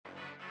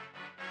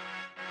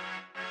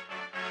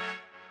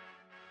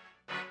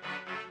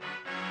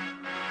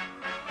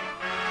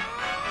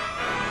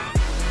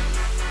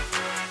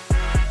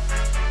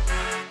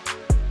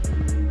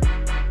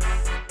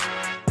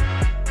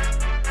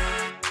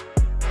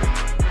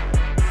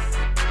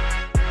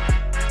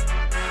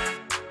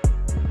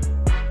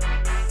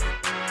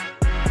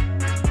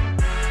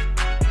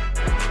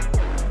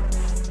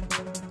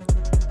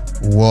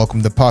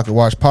Welcome to Pocket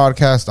Watch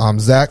Podcast. I'm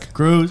Zach.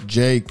 Cruz.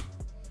 Jake.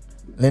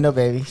 Lindo,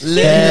 baby.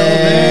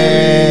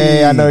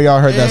 Hey, I know y'all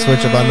heard that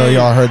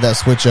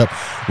switch up.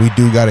 We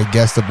do got a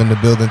guest up in the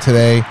building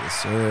today.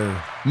 Yes,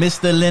 sir.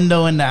 Mr.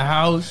 Lindo in the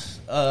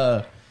house.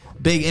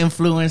 Big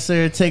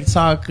influencer,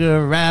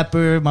 TikToker,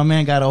 rapper. My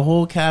man got a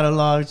whole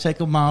catalog. Check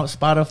him out.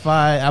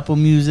 Spotify, Apple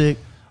Music,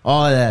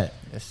 all that.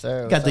 Yes,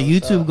 sir. Got the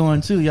YouTube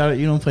going too. Y'all,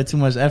 you don't put too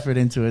much effort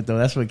into it though.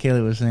 That's what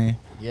Kayla was saying.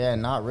 Yeah,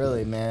 not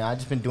really, man. I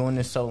just been doing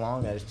this so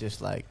long that it's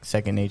just like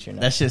second nature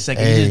now. That shit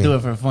second. Hey. You just do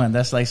it for fun.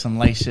 That's like some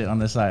light shit on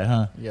the side,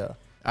 huh? Yeah.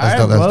 All right,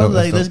 dope, that's bro. dope, that's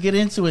Like, dope. let's get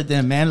into it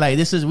then, man. Like,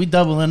 we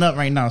doubling up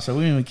right now, so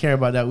we don't even care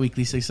about that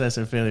weekly success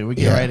or failure. We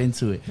get right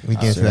into it. We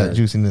get into that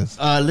juiciness.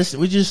 Listen,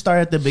 we just start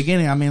at the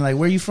beginning. I mean, like,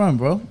 where you from,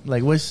 bro?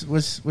 Like, what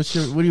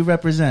do you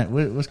represent?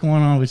 What's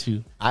going on with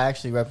you? I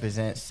actually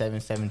represent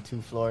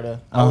 772 Florida.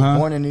 I was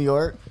born in New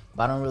York,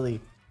 but I don't really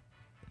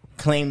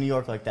claim New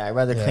York like that. I'd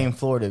rather claim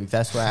Florida because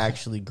that's where I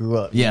actually grew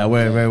up. Yeah,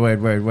 word.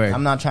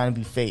 I'm not trying to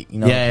be fake. You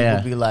know,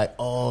 people be like,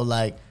 oh,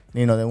 like,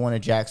 you know, they want to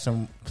jack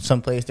some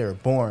place they were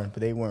born,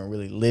 but they weren't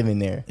really living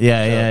there.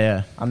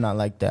 Yeah. I'm not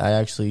like that. I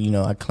actually, you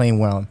know, I claim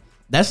where I'm.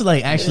 That's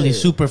like actually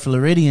super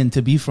Floridian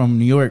to be from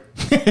New York.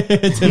 To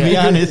be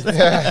honest,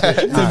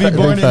 to be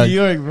born in New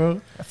York,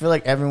 bro. I feel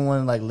like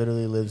everyone like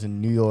literally lives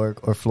in New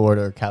York or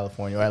Florida or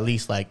California, or at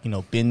least like, you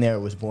know, been there or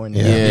was born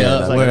there. Yeah,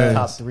 It's like the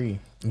top three.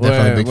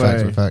 Definitely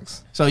big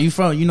facts. So you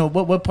from, you know,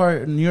 what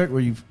part of New York were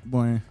you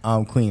born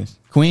in? Queens.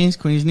 Queens,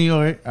 New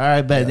York. All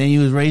right, bet. Yeah. Then you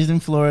was raised in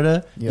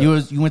Florida. Yeah.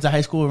 You went to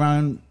high school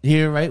around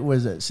here, right?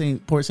 Was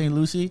it Port St.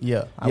 Lucie?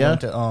 Yeah, I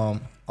went to all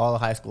of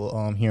high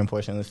school here in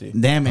Port St. Lucie.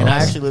 Damn it! And I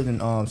actually lived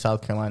in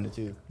South Carolina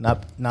too.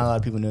 Not a lot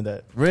of people knew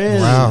that. Really?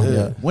 Wow.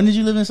 Yeah. When did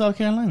you live in South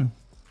Carolina?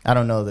 I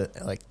don't know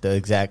the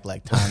exact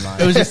timeline.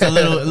 It was just a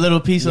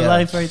little piece of Yeah.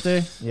 life right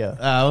there.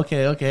 Yeah.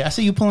 Okay. I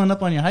see you pulling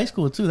up on your high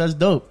school too. That's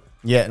dope.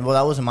 Yeah, well,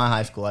 that wasn't my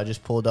high school. I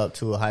just pulled up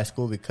to a high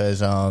school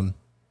because, I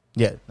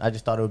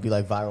just thought it would be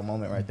like viral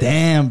moment right there.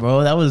 Damn,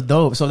 bro, that was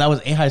dope. So that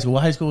was a high school.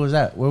 What high school was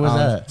that? Where was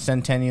that?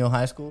 Centennial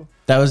High School.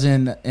 That was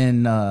in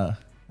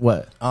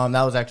what?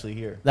 That was actually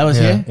here. That was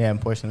here. Yeah, in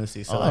Port St.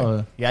 Lucie. So,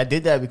 Oh. I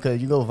did that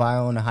because you go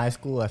viral in a high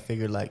school. I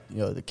figured, like, you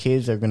know, the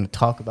kids are going to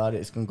talk about it.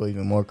 It's going to go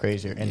even more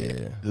crazier. And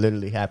it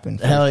literally happened.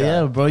 Hell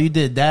yeah, bro, you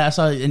did that. I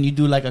saw, and you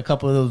do like a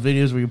couple of those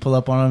videos where you pull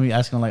up on them, you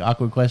asking like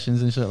awkward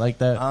questions and shit like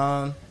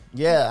that.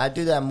 Yeah, I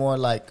do that more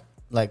like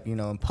you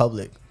know, in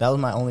public. That was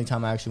my only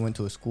time I actually went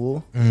to a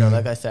school. You know,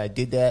 like I said, I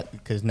did that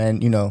because then,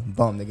 you know,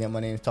 boom, they get my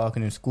name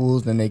talking in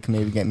schools. Then they can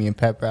maybe get me in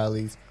pep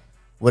rallies,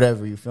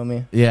 whatever. You feel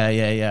me? Yeah.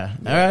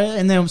 All right,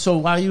 and then so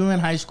while you were in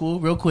high school,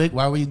 real quick,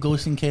 why were you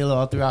ghosting Kayla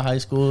all throughout high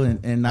school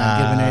and not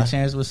giving her a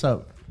chance? What's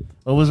up?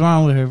 What was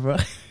wrong with her, bro?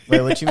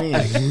 Wait, what you mean?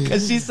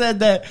 Because she said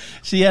that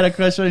she had a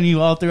crush on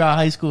you all throughout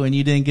high school and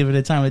you didn't give it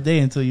a time of day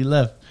until you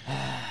left.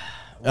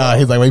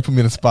 He's like, why you put me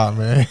in the spot,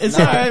 man? It's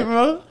all right,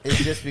 bro.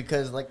 It's just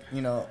because, like,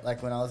 you know,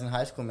 like when I was in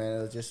high school, man,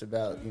 it was just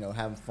about, you know,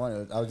 having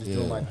fun. I was just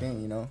doing my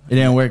thing, you know. It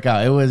didn't work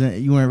out.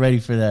 You weren't ready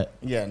for that.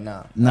 Yeah,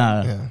 nah.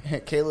 Nah.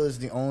 Kayla is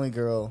the only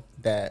girl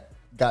that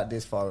got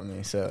this far with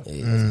me, so that's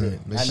good.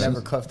 I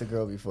never cuffed a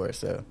girl before,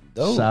 so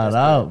Shout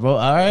out, bro.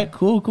 All right,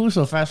 cool.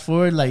 So fast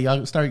forward, like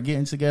y'all start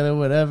getting together,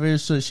 whatever.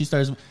 So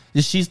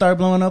did she start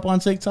blowing up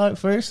on TikTok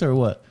first or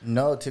what?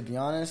 No, to be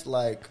honest,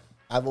 like,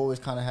 I've always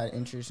kind of had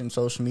interest in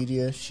social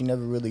media. She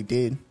never really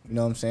did, you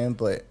know what I'm saying?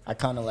 But I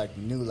kind of like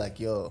knew, like,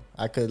 yo,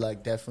 I could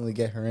like definitely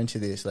get her into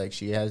this. Like,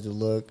 she has the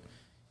look,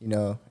 you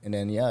know. And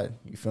then you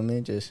feel me?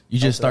 You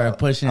just started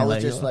pushing. I was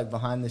like, just like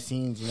behind the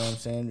scenes, you know what I'm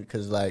saying?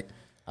 Because like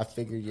I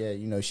figured,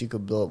 you know, she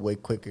could blow up way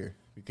quicker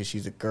because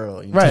she's a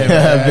girl, you know? Right.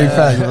 Yeah, big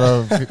facts,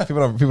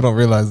 bro. People don't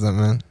realize that,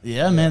 man.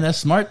 Yeah, man, that's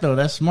smart though.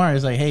 That's smart.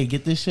 It's like, hey,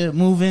 get this shit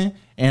moving,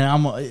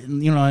 and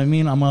you know what I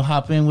mean? I'm gonna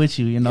hop in with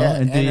you, you know,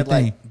 and do your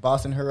thing. Like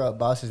bossing her up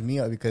bosses me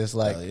up because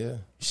like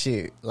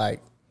shit,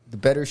 like the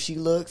better she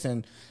looks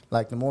and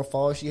like the more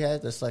followers she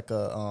has, that's like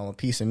a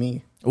piece of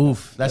me.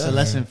 Oof, that's a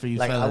lesson for you,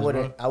 like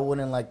fellas, I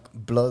wouldn't like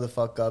blow the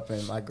fuck up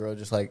and my girl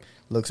just like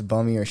looks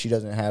bummy or she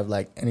doesn't have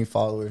like any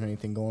followers or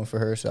anything going for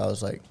her. So I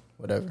was like,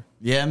 whatever.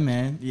 Yeah,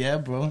 man. Yeah,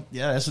 bro.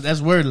 Yeah,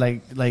 that's word.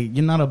 Like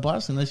you're not a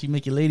boss unless you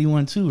make your lady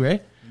one too,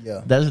 right?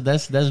 Yeah.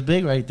 That's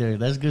big right there.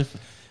 That's good.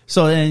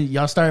 So then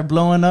y'all started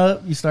blowing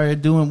up. You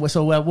started doing.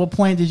 So at what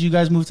point did you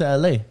guys move to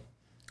LA?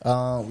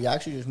 We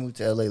actually just moved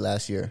to LA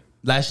last year.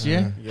 Last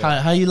year?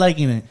 Yeah. How you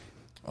liking it?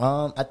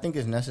 I think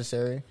it's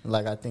necessary.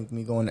 Like, I think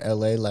me going to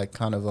LA, like,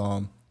 kind of,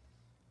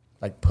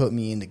 like, put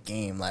me in the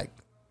game. Like,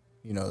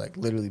 you know, like,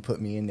 literally put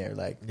me in there.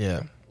 Like,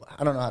 Yeah.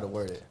 I don't know how to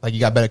word it. Like,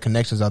 you got better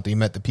connections out there. You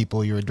met the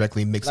people. You were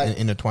directly mixed Like, and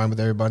intertwined with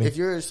everybody. If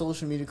you're a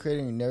social media creator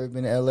and you've never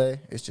been to LA,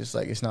 it's just,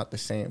 like, it's not the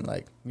same.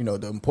 Like, you know,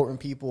 the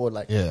important people or,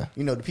 like, you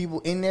know, the people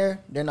in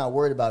there, they're not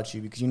worried about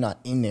you because you're not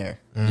in there.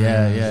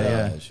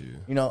 Yeah.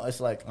 You know,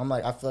 it's like,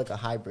 I feel like a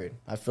hybrid.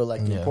 I feel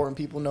like the important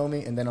people know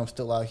me, and then I'm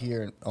still out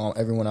here, and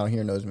everyone out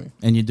here knows me.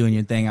 And you're doing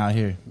your thing out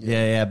here.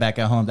 Yeah, back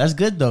at home. That's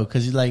good though,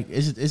 because you like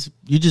it's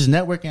you just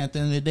networking at the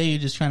end of the day. You're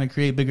just trying to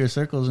create bigger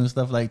circles and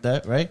stuff like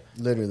that, right?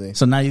 Literally.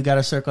 So now you got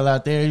a circle circle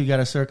out there, you got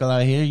a circle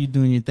out here. You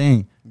doing your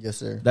thing. Yes,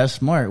 sir. That's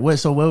smart.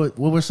 What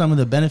were some of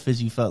the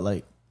benefits you felt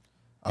like?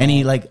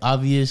 Any like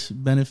obvious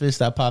benefits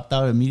that popped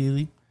out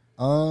immediately?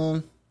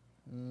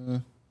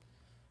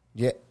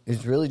 Yeah,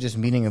 it's really just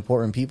meeting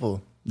important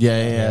people.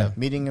 Yeah.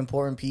 Meeting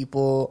important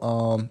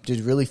people.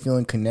 Just really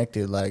feeling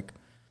connected. Like,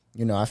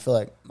 you know, I feel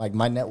like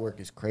my network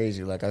is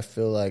crazy. Like, I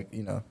feel like,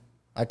 you know,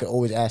 I could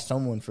always ask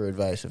someone for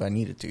advice if I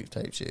needed to,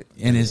 type shit.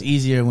 And it's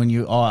easier when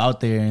you're all out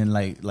there and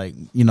like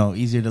you know,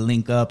 easier to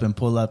link up and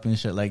pull up and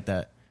shit like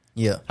that.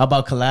 Yeah. How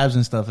about collabs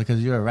and stuff?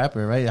 Because you're a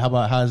rapper, right?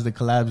 How's the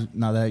collabs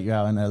now that you're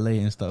out in LA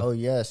and stuff? Oh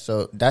yeah,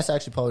 so that's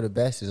actually probably the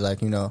best. Is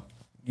like, you know,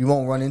 you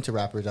won't run into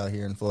rappers out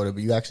here in Florida,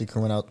 but you actually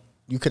can run out.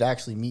 You could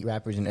actually meet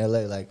rappers in LA.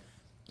 Like,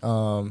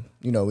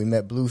 you know, we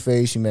met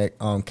Blueface, we met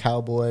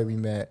Cowboy, we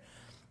met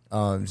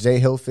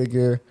Zay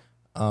Hilfiger.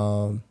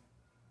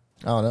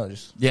 I don't know,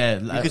 just you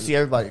could see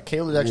everybody.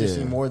 Kayla's actually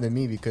seen more than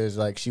me because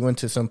like she went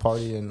to some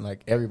party and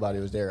like everybody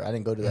was there. I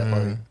didn't go to that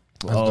party.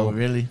 Oh,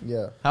 really?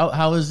 Yeah.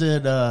 How is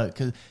it?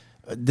 Cause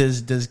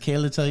does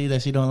Kayla tell you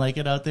that she don't like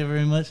it out there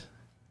very much?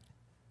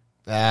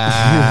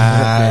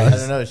 I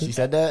don't know. She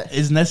said that.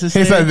 It's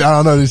necessary. I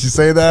don't know. Did she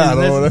say that?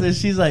 I don't know.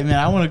 She's like, man,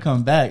 I want to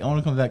come back. I want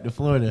to come back to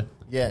Florida.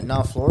 Yeah,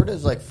 no, Florida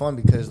is like fun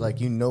because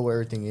like you know where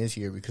everything is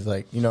here because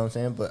like you know what I'm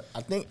saying. But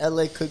I think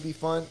LA could be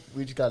fun.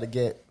 We just got to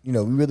get we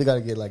really got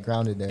to get like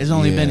grounded there. It's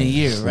only been a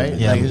year, right?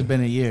 Yeah. Like it's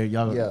been a year.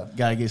 Y'all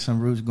gotta get some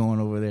roots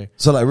going over there.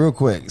 So like real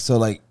quick, so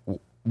like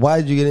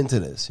why did you get into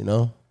this? You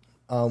know,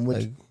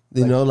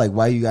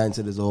 why you got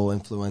into this whole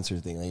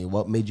influencer thing? Like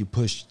what made you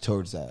push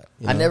towards that?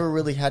 I never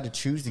really had to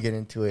choose to get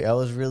into it. I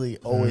was really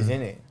always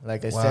in it.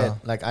 Like I said,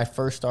 like I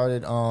first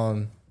started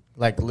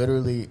like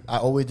literally, I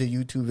always did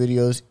YouTube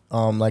videos.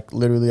 Like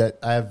literally,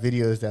 I have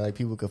videos that like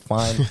people could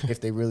find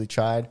if they really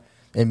tried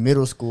in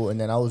middle school.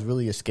 And then I was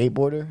really a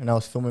skateboarder, and I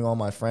was filming all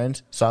my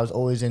friends. So I was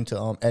always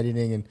into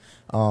editing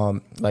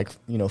and like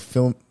you know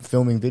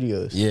filming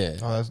videos. Yeah,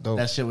 Oh, that's dope.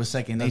 That shit was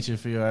second nature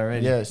for you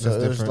already. Yeah, so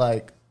That's it was different.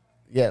 like,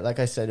 yeah, like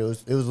I said, it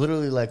was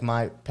literally like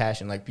my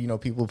passion. Like you know,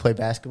 people play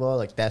basketball,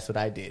 like that's what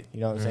I did. You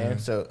know what I'm saying?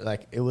 So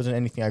like it wasn't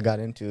anything I got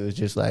into. It was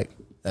just like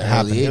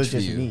early it was age for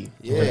just you. me.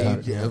 Yeah,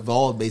 you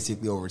evolved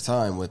basically over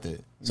time with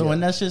it. So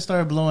when that shit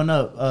started blowing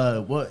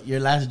up, what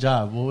your last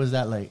job? What was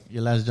that like?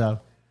 Your last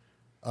job?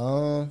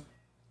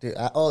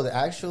 The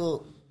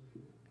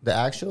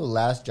actual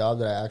last job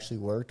that I actually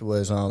worked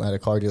was at a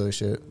car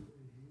dealership.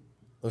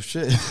 Oh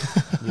shit!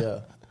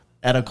 Yeah,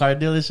 At a car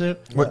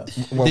dealership? What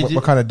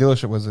kind of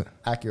dealership was it?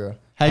 Acura.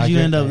 How'd you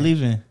end up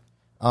leaving?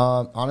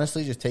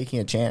 Honestly, just taking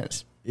a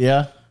chance.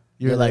 Yeah?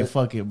 You were Yeah, like, there-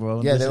 fuck it,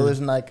 bro. Yeah, This there is-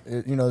 wasn't like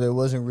there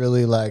wasn't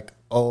really like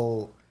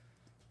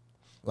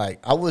like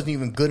I wasn't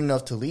even good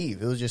enough to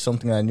leave. It was just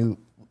something I knew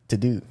to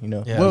do. You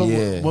know.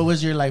 What, what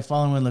was your like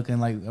following looking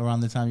like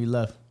around the time you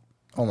left?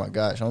 Oh my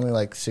gosh, only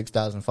like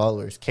 6,000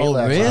 followers. Oh,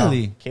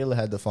 really? Kayla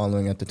had the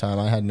following at the time.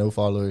 I had no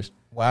followers.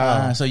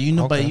 Wow. So you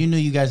knew, but Okay. you knew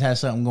you guys had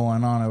something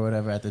going on or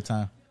whatever at the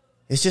time.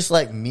 It's just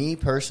like me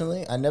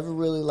personally. I never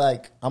really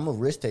I'm a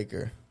risk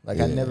taker. Like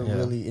I never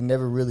really, it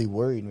never really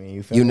worried me.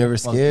 You feel You me? never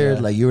scared?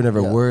 yeah. Like you were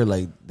never Yeah. worried?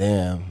 Like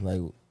damn, like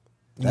You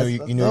knew you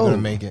were going to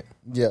make it.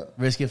 Yeah.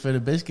 Risk it for the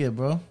biscuit,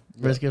 bro.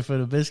 Risk it for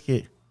the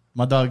biscuit.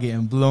 My dog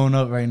getting blown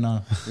up right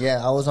now.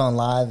 Yeah, I was on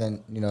live,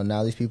 and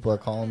now these people are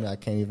calling me. I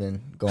can't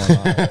even go on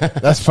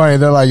live. That's funny.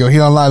 They're like, yo,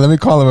 he online. Let me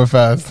call him real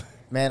fast.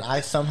 Man,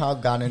 I somehow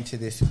got into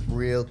this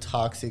real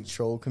toxic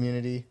troll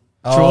community.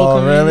 Troll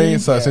community? Really?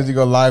 So as soon as you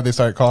go live, they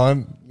start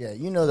calling? Yeah,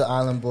 you know the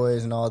Island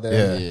Boys and all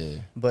that. Yeah.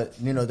 But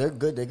they're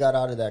good. They got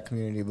out of that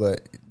community.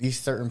 But these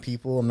certain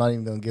people, I'm not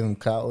even gonna give them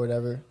clout or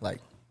whatever. Like,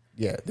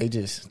 yeah,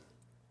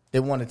 they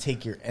want to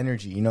take your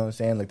energy. You know what I'm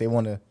saying? Like they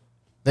want to.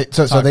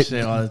 Talk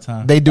shit all the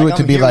time. They do it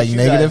to I'm be here like with you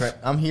guys negative. right-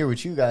 I'm here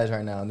with you guys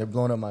right now, and they're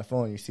blowing up my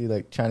phone. You see,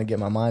 like trying to get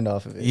my mind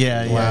off of it.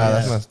 Yeah, yeah. Wow, yeah.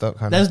 that's messed up.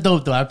 Kind That's of.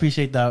 dope though. I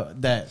appreciate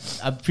that.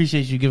 I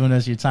appreciate you giving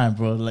us your time,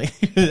 bro. Like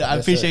I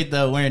appreciate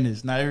the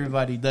awareness. Not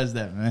everybody does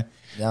that, man.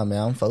 Yeah,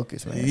 man, I'm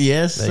focused, man.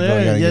 Yes, There you go. sir.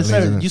 You gotta Yes,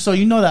 get sir. lazy.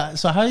 You know that.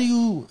 So how do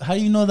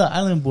you know the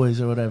Island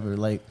Boys or whatever?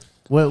 Like,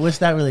 what's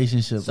that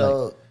relationship like?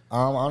 So,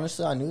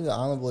 honestly, I knew the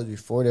Island Boys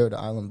before they were the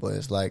Island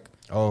Boys. Like,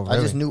 Oh, I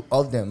just really? knew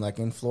of them. Like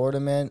in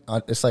Florida, man,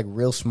 it's like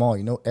real small.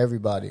 You know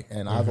everybody,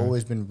 and I've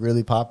always been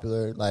really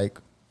popular. Like,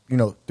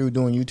 through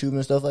doing YouTube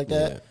and stuff like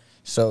that. Yeah.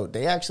 So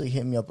they actually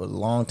hit me up a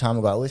long time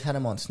ago. I always had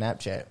them on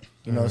Snapchat.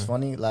 You know, it's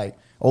funny. Like,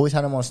 always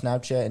had them on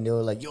Snapchat, and they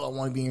were like, "Yo, I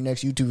want to be in your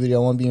next YouTube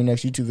video. I want to be in your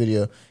next YouTube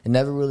video." It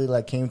never really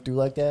like came through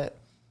like that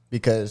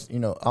because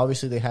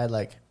obviously they had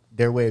like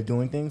their way of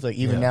doing things. Like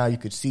even now, you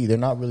could see they're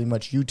not really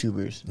much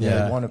YouTubers.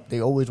 Yeah.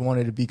 They always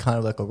wanted to be kind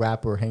of like a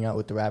rapper, or hang out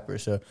with the rapper.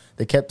 So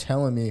they kept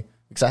telling me,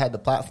 because I had the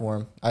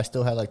platform, I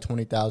still had like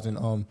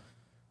 20,000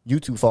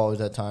 YouTube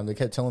followers at that time. They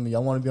kept telling me, I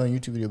want to be on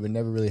YouTube video, but it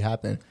never really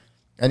happened.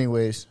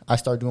 Anyways, I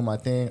started doing my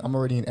thing. I'm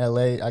already in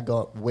LA. I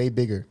got way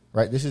bigger,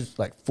 right? This is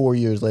like 4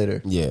 years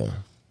later. yeah.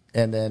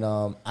 And then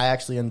I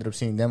actually ended up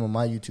seeing them on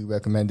my YouTube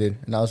recommended.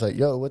 And I was like,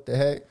 yo, what the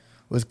heck?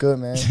 What's good,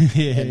 man?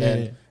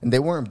 And they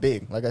weren't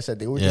big. Like I said,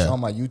 they were just on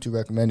my YouTube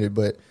recommended.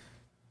 But,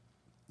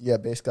 Yeah,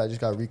 basically, I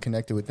just got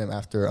reconnected with them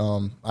after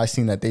I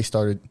seen that they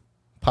started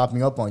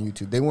popping up on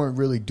YouTube. They weren't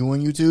really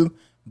doing YouTube,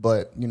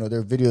 but you know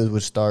their videos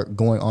would start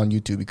going on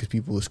YouTube because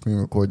people would screen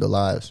record the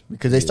lives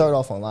because they started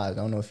off on lives.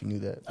 I don't know if you knew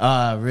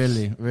that.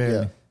 Really?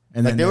 Yeah,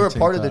 And like then they were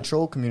part of the TikTok.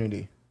 troll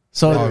community.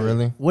 So,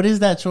 really? What is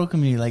that troll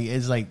community like?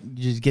 It's like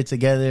you just get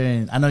together,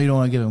 and I know you don't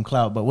want to give them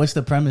clout, but what's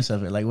the premise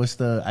of it? Like, what's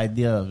the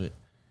idea of it?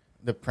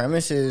 The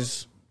premise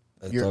is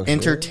you're talk shit?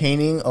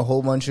 entertaining a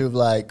whole bunch of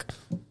like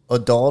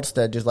adults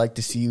that just like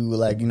to see you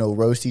like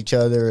roast each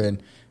other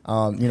and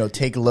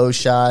take low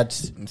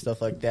shots and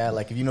stuff like that.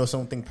 Like if you know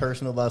something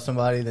personal about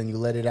somebody, then you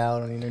let it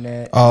out on the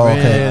internet. Oh,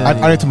 okay. Really?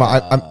 I need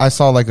to. I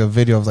saw like a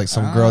video of like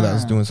some girl that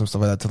was doing some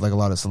stuff like that to like a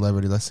lot of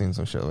celebrities. I've seen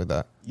some shit like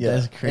that. Yeah,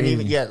 That's and crazy.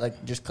 even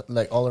like just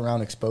like all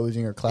around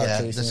exposing or clout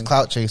chasing. just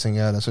clout chasing.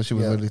 Yeah, that's what she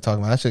was Yeah. literally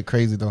talking about. That shit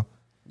crazy though.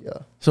 Yeah,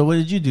 So what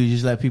did you do? You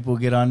just let people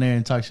get on there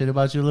and talk shit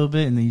about you a little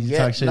bit, and then you just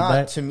talk shit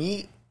back? To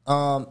me,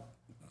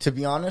 to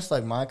be honest,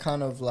 like my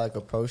kind of like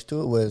approach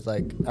to it was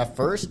like at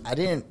first I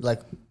didn't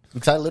like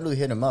because I literally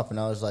hit him up and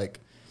I was like,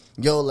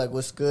 "Yo, like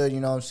what's good?" You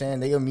know what I'm saying?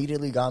 They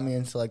immediately got me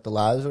into like the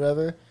lives or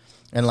whatever,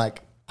 and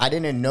like I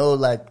didn't know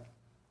like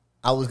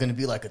I was gonna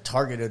be like a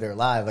target of their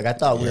live. Like I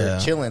thought we were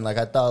chilling. Like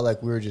I thought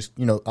like we were just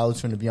I was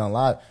trying to be on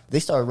live. They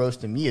started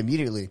roasting me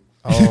immediately.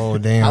 Oh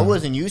damn! I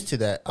wasn't used to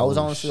that. I was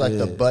honestly like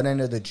the shit. butt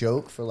end of the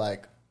joke for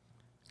like.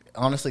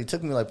 Honestly, it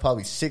took me like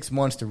probably 6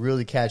 months to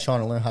really catch on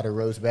and learn how to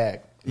roast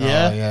back.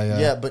 Yeah?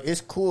 Yeah, but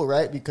it's cool,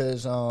 right?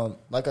 Because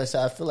like I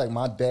said, I feel like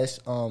my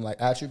best like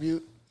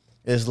attribute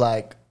is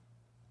like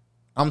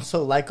I'm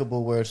so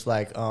likable where it's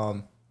like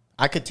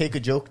I could take a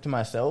joke to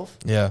myself.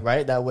 Yeah.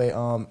 Right? That way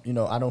I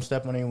don't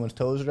step on anyone's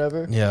toes or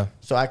whatever. Yeah.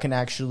 So I can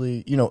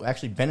actually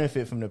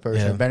benefit from the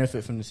person, Yeah.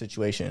 benefit from the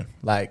situation.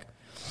 Like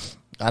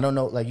I don't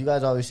know, like you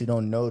guys obviously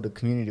don't know the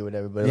community or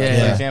whatever, but like,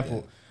 Yeah. for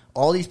example,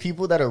 all these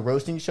people that are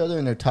roasting each other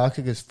and they're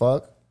toxic as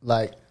fuck,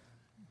 like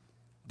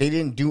they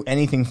didn't do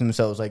anything for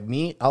themselves. Like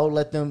me, I would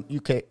let them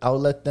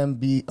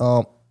be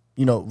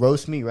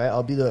roast me, right?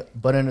 I'll be the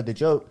butt end of the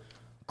joke.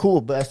 Cool,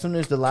 but as soon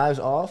as the live's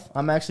off,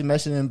 I'm actually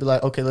messaging them and be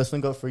like, okay, let's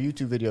link up for a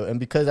YouTube video. And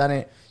because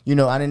I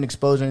didn't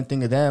expose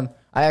anything to them,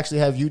 I actually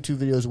have YouTube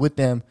videos with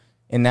them.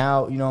 And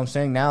now, you know what I'm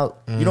saying? Now,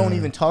 you don't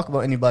even talk about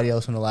anybody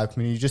else in the live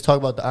community. You just talk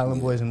about the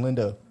Island Boys and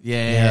Lindo.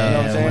 Yeah, You know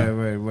what I'm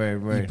saying?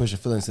 Word. You push your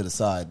feelings to the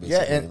side, Yeah,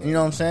 basically. and you know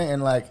what I'm saying?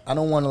 And, like, I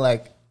don't want to,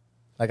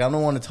 I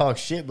don't want to talk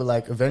shit, but,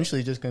 like, eventually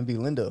it's just going to be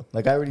Lindo.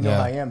 Like, I already know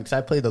how I am because I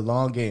play the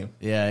long game.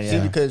 Yeah. See,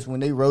 because when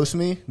they roast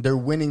me, they're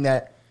winning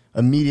that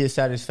immediate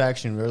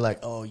satisfaction. They're like,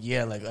 oh,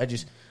 yeah, like, I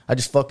just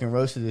fucking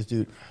roasted this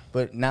dude.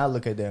 But now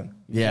look at them.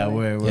 You Yeah, know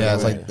what I mean? Yeah,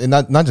 it's like and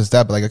not just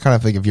that, but like I kind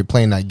of think if you're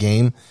playing that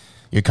game,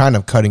 you're kind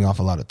of cutting off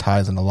a lot of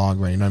ties in the long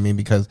run. You know what I mean?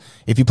 Because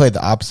if you played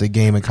the opposite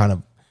game and kind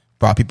of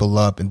brought people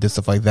up and did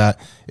stuff like that,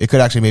 it could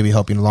actually maybe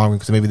help you in the long run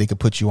because maybe they could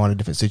put you on in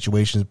different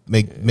situations.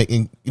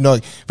 Making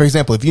for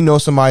example, if you know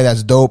somebody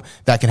that's dope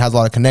that has a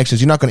lot of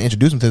connections, you're not going to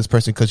introduce them to this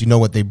person because you know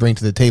what they bring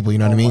to the table. You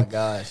know what I mean? Oh my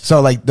gosh. So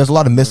like, there's a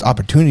lot of missed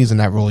opportunities in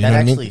that role. You That know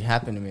what I actually mean?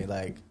 happened to me.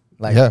 Like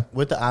Yeah.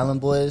 with the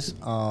Island Boys,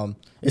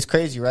 it's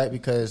crazy, right?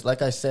 Because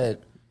like I said,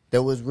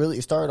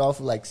 it started off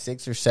with like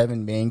 6 or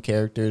 7 main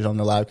characters on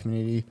the live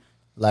community.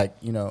 Like,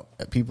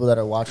 people that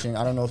are watching,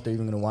 I don't know if they're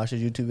even going to watch a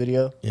YouTube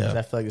video. Yeah. 'Cause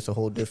I feel like it's a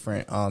whole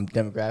different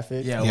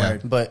demographic. Yeah, Yeah.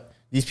 word. But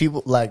these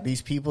people,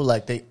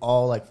 they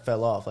all like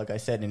fell off, like I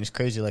said, and it's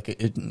crazy. Like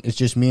it's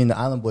just me and the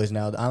Island Boys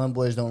now. The Island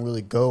Boys don't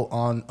really go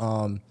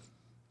on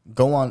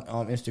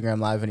Instagram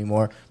Live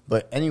anymore.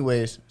 But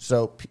anyways,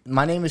 so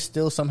my name is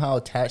still somehow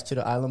attached to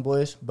the Island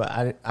Boys,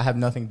 but I have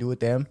nothing to do with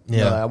them.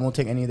 Yeah. I won't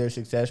take any of their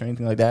success or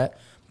anything like that.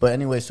 But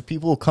anyways, so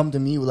people will come to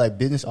me with like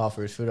business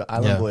offers for the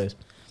Island Yeah. Boys,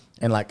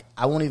 and like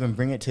I won't even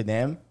bring it to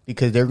them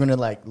because they're gonna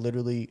like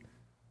literally,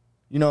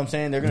 you know what I'm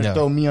saying? They're gonna Yeah.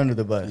 throw me under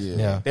the bus.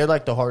 Yeah. They're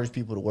like the hardest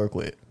people to work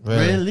with.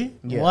 Really?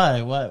 Yeah.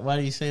 Why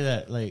do you say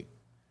that? Like,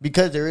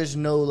 Because there is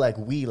no like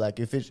like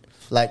if it's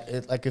like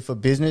if a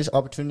business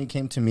opportunity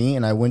came to me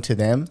and I went to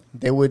them,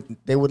 they would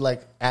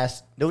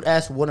ask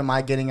what am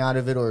I getting out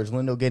of it, or is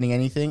Lindo getting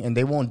anything, and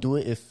they won't do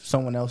it if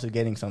someone else is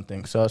getting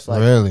something. So it's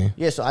like Really?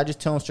 yeah. So I just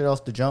tell them straight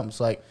off the jump.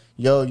 It's like,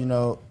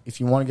 yo, if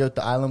you want to get with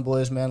the Island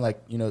Boys, man, like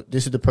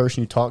this is the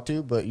person you talk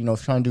to, but if you're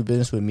trying to do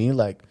business with me,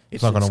 like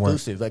it's not gonna work.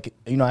 exclusive. Like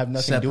I have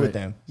nothing to do with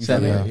them. You feel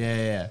Separate. me?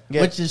 Yeah.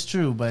 Yeah. Which is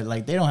true, but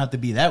like they don't have to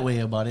be that way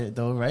about it,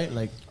 though, right?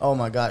 Like, Oh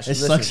my gosh! It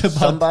Listen, sucks about-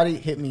 somebody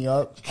hit me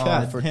up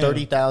God for damn.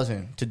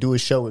 $30,000 to do a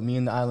show with me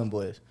and the Island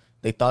Boys.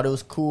 They thought it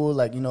was cool,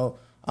 like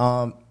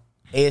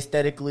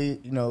aesthetically,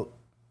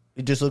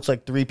 it just looks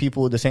like 3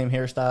 people with the same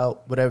hairstyle,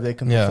 whatever they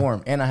can Yeah.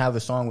 perform. And I have a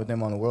song with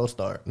them on the World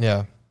Star.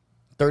 Yeah.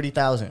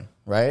 30,000,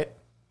 right?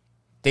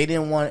 They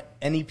didn't want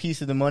any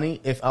piece of the money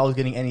if I was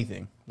getting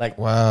anything. Like,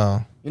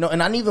 Wow. and I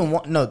didn't even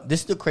want. No,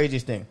 this is the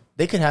craziest thing.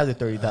 They could have the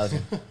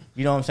 30,000.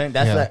 You know what I'm saying?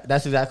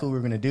 That's exactly what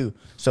we're gonna do.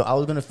 So I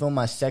was gonna film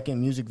my second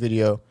music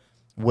video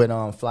with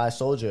Fly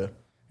Soldier,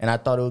 and I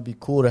thought it would be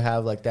cool to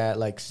have like that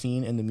like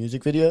scene in the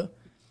music video.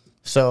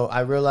 So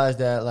I realized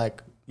that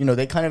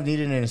they kind of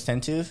needed an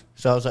incentive.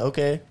 So I was like,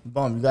 okay,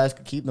 boom, you guys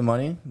could keep the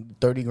money,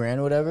 $30,000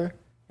 or whatever,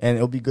 and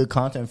it'll be good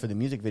content for the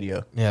music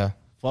video. Yeah.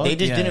 Fuck They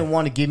just yeah. didn't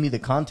want to give me the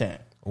content.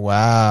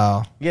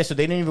 Wow. Yeah, so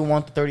they didn't even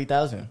want the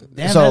 30,000.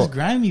 Damn, So- that's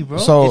grimy, bro.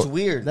 so- It's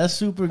weird. That's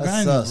super That's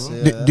grimy, sus, bro.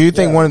 yeah. Do you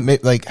think Yeah.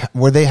 like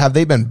have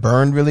they been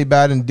burned really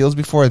bad in deals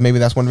before? Maybe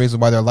that's one reason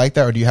why they're like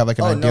that, or do you have like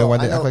an idea why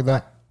they act like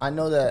that? I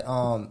know that.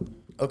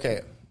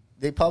 Okay,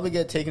 they probably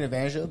get taken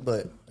advantage of,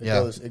 but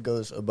it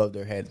goes above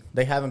their head.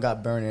 They haven't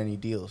got burned in any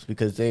deals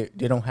because they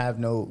don't have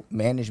no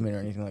management or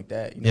anything like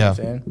that. You know what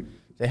I'm saying?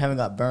 They haven't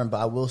got burned,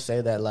 but I will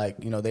say that like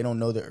they don't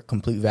know their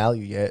complete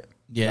value yet.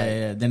 Yeah, Like,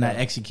 yeah. They're not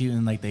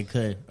executing like they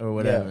could or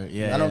whatever.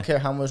 Yeah. I don't care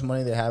how much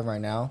money they have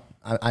right now.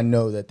 I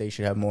know that they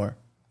should have more.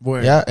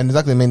 Word. Yeah, and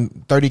exactly. I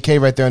mean,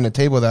 $30K right there on the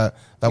table that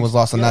was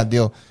lost on Yeah, that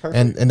deal,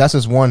 perfect. and that's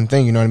just one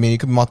thing. You know what I mean? You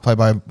could multiply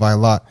by a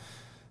lot.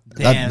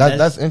 Damn,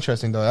 That's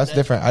interesting though. That's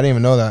different. I didn't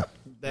even know that.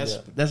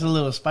 That's a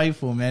little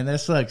spiteful, man. That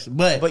sucks.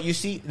 But you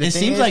see, it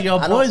seems like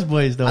y'all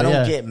boys though. I don't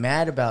yeah. get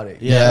mad about it.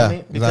 Yeah, You know what I mean?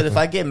 Because exactly. if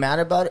I get mad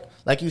about it,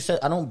 like you said,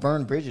 I don't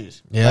burn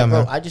bridges. Yeah, like, bro,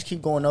 man. I just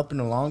keep going up in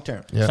the long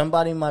term. Yeah.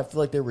 Somebody might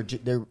feel like they're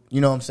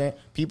you know what I'm saying?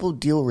 People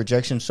deal with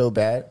rejection so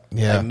bad.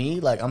 Yeah. Like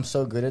me, like I'm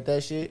so good at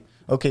that shit.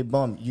 Okay,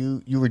 bum,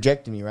 you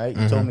rejected me, right?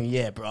 You told me,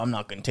 yeah, bro, I'm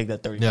not gonna take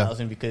that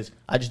 30,000 because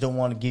I just don't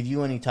want to give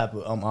you any type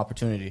of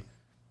opportunity.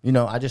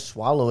 I just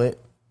swallow it.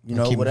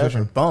 keep Whatever.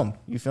 pushing. Bum.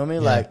 You feel me?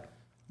 Like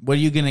What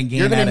are you gonna gain?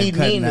 you're gonna out of need me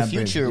cutting in the that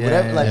bridge? future, Yeah,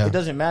 whatever. yeah, Like yeah. it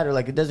doesn't matter.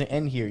 Like it doesn't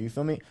end here. You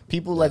feel me?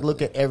 People like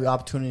look at every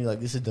opportunity like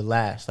this is the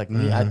last. Like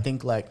me, I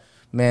think like,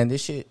 man,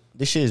 this shit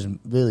is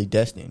really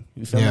destined.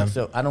 You feel Yeah. me?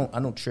 So I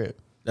don't trip.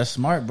 That's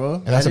smart, bro.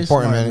 And that's That is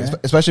important, smart, man.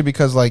 Especially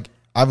because like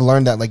I've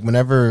learned that like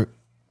whenever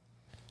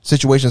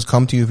situations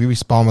come to you, if you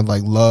respond with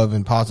like love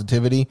and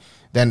positivity,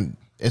 then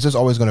it's just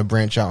always going to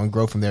branch out and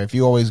grow from there. If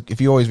you always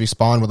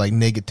respond with like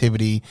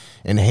negativity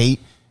and hate,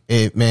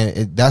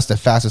 that's the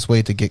fastest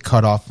way to get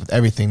cut off with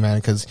everything, man.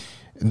 Because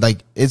like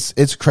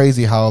it's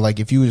crazy how like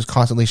if you just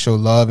constantly show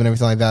love and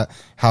everything like that,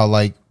 how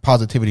like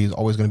positivity is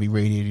always going to be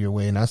radiated your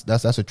way, and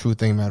that's a true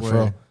thing, man. For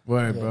real.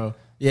 Word, bro.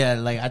 Yeah,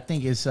 like I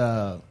think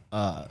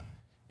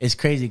it's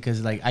crazy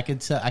because like I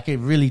could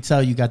really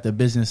tell you got the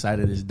business side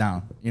of this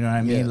down. You know what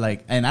I mean? Yeah.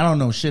 Like, and I don't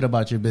know shit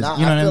about your business. Nah,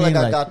 you know I what feel I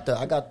mean? like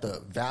I got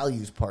the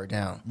values part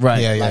down.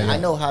 right. Yeah, yeah. Like I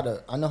know how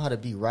to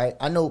be right.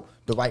 I know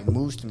the right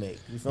moves to make.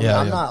 You feel me? Yeah,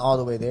 I'm yeah. not all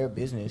the way there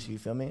business. You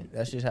feel me?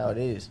 That's just how it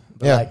is.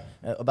 But Yeah. like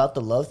about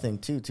the love thing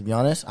too. To be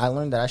honest, I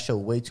learned that I show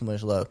way too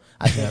much love.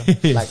 I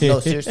think like no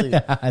seriously, Too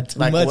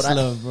like much what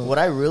love, bro. What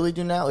I really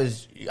do now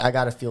is I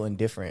gotta feel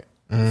indifferent.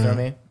 You feel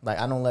me? Like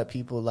I don't let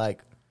people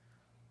like.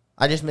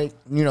 I just make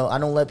I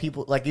don't let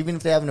people like even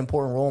if they have an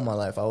important role in my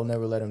life, I will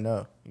never let them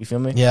know. You feel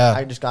me? Yeah.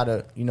 I just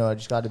gotta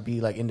be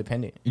like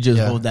independent. You just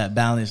Yeah. hold that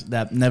balance,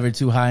 that never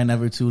too high,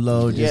 never too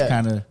low. Just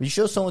kind of. You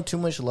show someone too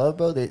much love,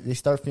 bro. They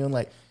start feeling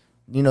like,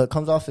 it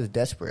comes off as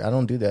desperate. I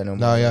don't do that no more.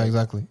 No, yeah,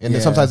 exactly. And then Yeah.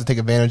 sometimes they take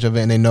advantage of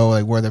it, and they know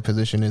like where their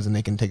position is, and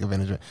they can take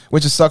advantage of it.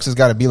 Which just sucks. It's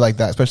got to be like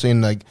that, especially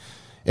in like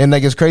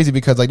it's crazy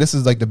because like this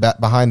is like the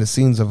behind the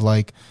scenes of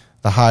like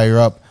the higher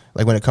up.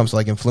 Like when it comes to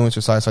like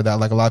influencer sites like that,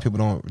 like a lot of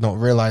people don't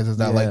realize is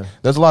that Yeah. like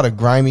there's a lot of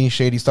grimy,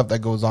 shady stuff that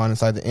goes on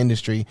inside the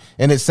industry,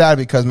 and it's sad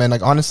because man,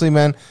 like honestly,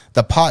 man,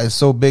 the pot is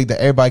so big that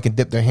everybody can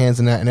dip their hands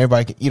in that and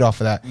everybody can eat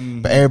off of that,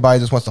 but everybody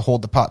just wants to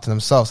hold the pot to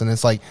themselves, and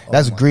it's like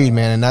that's greed,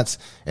 man,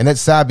 and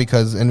it's sad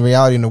because in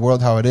reality, in the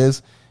world how it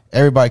is,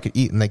 everybody could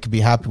eat and they could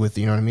be happy with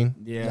it. You know what I mean?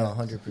 Yeah. No,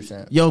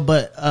 100%. Yo,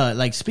 but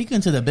like speaking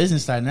to the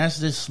business side, and that's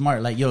just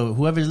smart. Like, yo,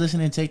 whoever's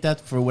listening, take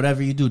that for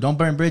whatever you do. Don't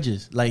burn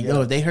bridges. Like,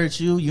 yo, if they hurt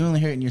you, you only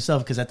hurting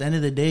yourself. Because at the end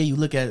of the day, you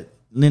look at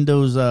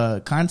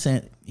Lindo's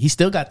content. He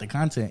still got the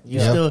content.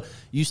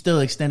 You still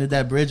extended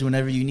that bridge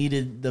whenever you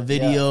needed the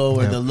video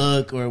or the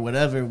look or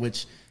whatever.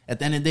 Which at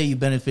the end of the day, you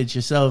benefit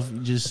yourself.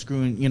 Just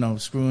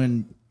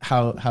screwing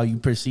how you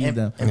perceive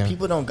them. And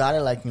people don't got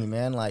it like me,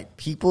 man. Like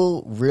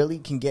people really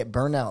can get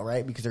burnout,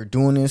 right? Because they're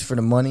doing this for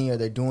the money or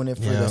they're doing it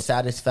for the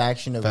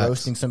satisfaction of Facts.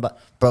 roasting somebody.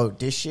 Bro,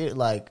 this shit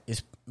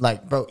is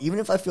like, bro, even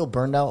if I feel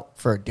burned out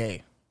for a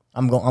day,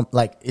 I'm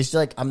like, it's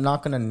like I'm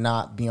not gonna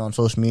not be on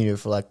social media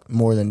for like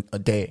more than a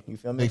day. You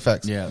feel me? Big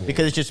facts. Yeah.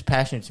 Because it's just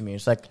passionate to me.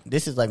 It's like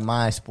this is like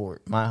my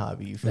sport, my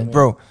hobby. You feel me?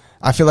 Bro,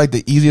 I feel like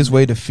the easiest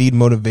way to feed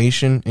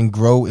motivation and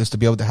grow is to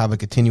be able to have a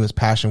continuous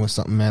passion with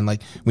something, man.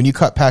 Like when you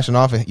cut passion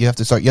off, you have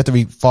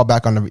to fall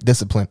back on the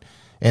discipline.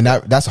 And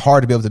that's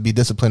hard to be able to be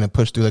disciplined and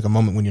push through like a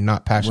moment when you're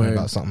not passionate Word.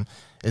 about something.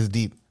 It's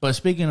deep. But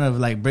speaking of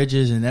like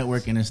bridges and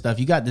networking and stuff,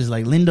 you got this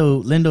like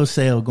Lindo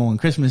sale going,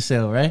 Christmas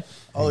sale, right?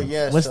 Oh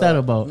yeah. What's that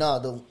about?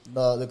 No,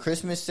 the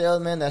Christmas sale,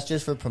 man. That's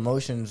just for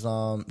promotions.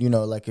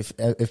 Like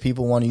if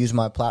people want to use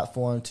my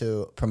platform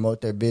to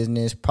promote their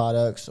business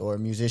products, or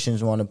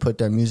musicians want to put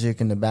their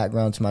music in the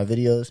background to my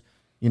videos,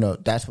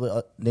 that's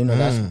what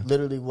that's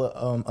literally what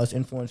us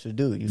influencers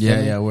do. You feel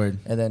me? Yeah, word.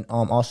 And then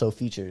also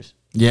features.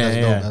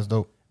 Yeah, That's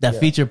dope. That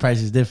feature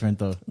price is different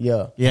though.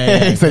 Yeah.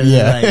 Yeah.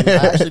 I've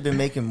actually been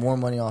making more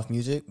money off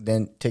music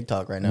than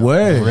TikTok right now.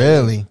 Word.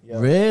 Really? Yeah.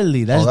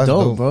 Really? That's,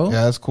 dope, bro.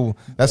 Yeah, that's cool.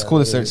 That's cool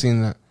to start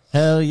seeing that.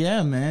 Hell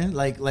yeah, man.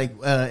 Like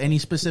any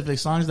specific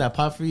songs that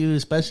pop for you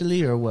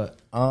especially or what?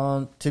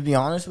 To be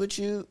honest with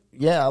you,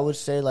 Yeah, I would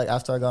say like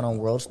after I got on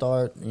World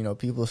Star, you know,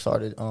 people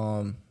started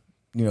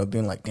you know,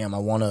 being like, damn, I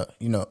want to,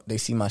 you know, they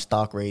see my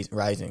stock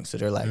rising, so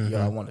they're like, yo,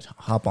 I want to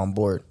hop on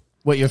board.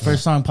 What, your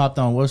first song popped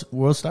on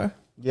World Star?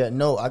 Yeah,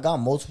 no, I got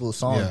multiple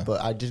songs, Yeah.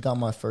 but I just got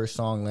my first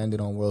song landed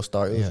on World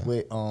Star. It was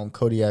with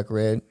Kodiak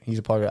Red. He's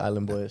a part of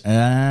Island Boys.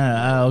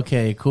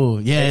 Okay,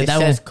 cool. Yeah, It that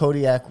says was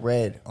Kodiak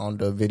Red on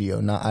the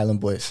video, not Island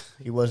Boys.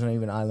 He wasn't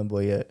even Island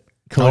Boy yet.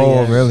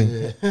 Oh, really?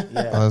 Yeah. Oh,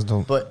 that's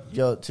dope. But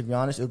yo, to be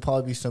honest, it would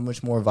probably be so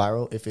much more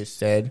viral if it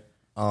said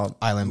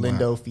Island Boy.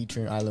 Lindo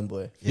featuring Island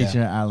Boy.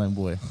 featuring Island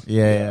Boy.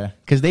 Yeah.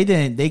 Because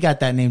they got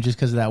that name just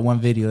because of that one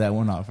video that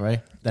went off,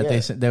 right? That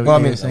Yeah. they Well, I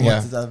were mean, saying. yeah.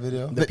 What's that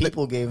video? The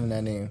people gave him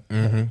that name.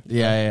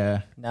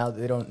 Yeah. Now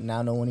they don't.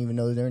 Now no one even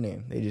knows their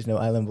name. They just know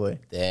Island Boy.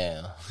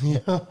 Damn.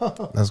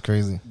 That's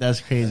crazy. That's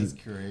crazy.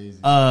 That's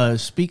crazy.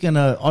 Speaking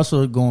of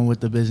also going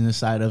with the business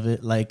side of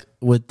it, like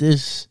with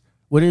this,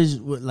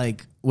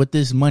 with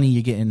this money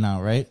you're getting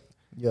now, right?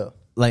 Yeah.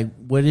 Like,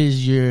 what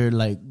is your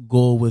like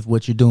goal with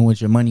what you're doing with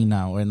your money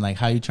now, and like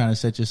how you trying to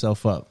set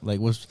yourself up? Like,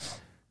 what's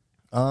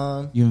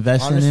you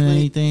investing in honestly,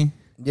 anything?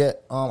 Yeah.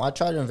 I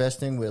tried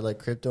investing with like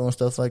crypto and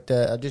stuff like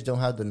that. I just don't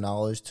have the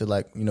knowledge to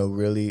like, you know,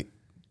 really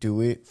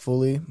do it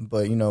fully.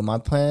 But you know, my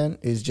plan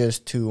is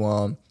just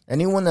to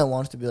anyone that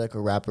wants to be like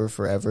a rapper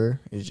forever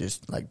is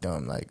just like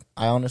dumb. Like,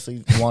 I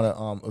honestly want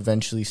to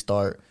eventually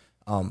start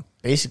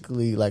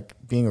basically like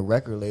being a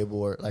record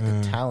label or like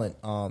a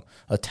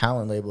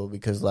talent label,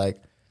 because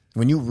like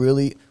when you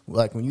really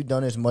like when you've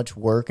done as much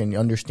work and you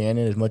understand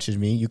it as much as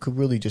me, you could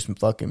really just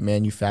fucking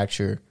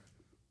manufacture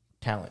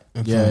talent.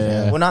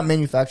 Yeah. Well, not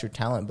manufacture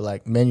talent, but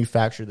like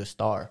manufacture the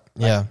star.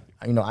 Like, Yeah.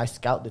 you know, I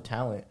scout the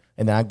talent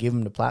and then I give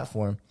them the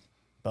platform.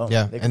 Boom.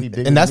 Yeah, They can be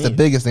bigger and that's than the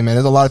me. biggest thing, man.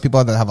 There's a lot of people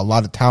out there that have a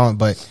lot of talent,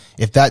 but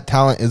if that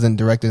talent isn't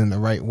directed in the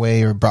right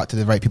way or brought to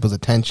the right people's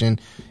attention,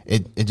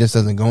 it just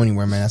doesn't go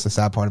anywhere, man. That's the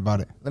sad part about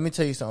it. Let me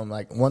tell you something.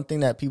 Like, one thing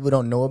that people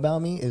don't know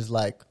about me is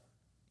like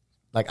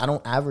I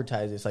don't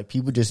advertise this. Like,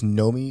 people just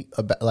know me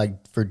about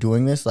like for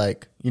doing this.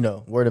 Like, you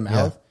know, word of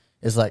mouth.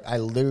 It's like I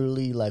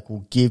literally like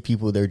will give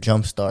people their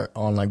jump start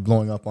on like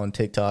blowing up on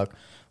TikTok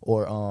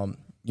or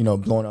you know,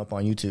 blowing up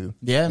on YouTube.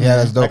 Yeah, man. Yeah,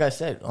 that's dope. Like I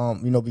said,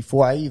 you know,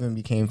 before I even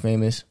became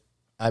famous,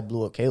 I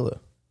blew up Kayla.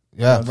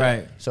 Yeah,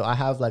 Right. So I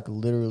have like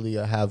literally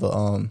I have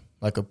a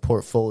like a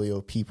portfolio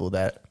of people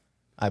that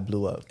I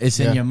blew up. It's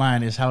in Yeah. your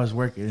mind. It's how it's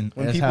working.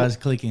 When That's people- how it's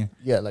clicking.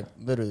 Yeah, like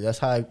literally that's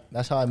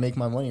how I make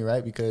my money,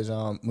 right? Because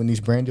when these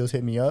brand deals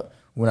hit me up,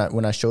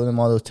 when I show them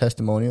all those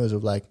testimonials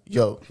of like,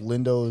 yo,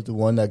 Lindo is the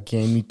one that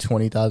gained me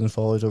 20,000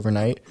 followers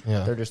overnight.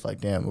 Yeah. They're just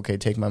like, damn, okay,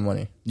 take my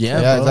money.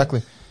 Yeah, yeah, bro.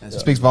 exactly. It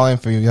speaks volume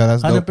for you. Yeah,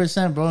 that's dope.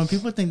 100%, bro. And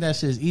people think that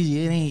shit's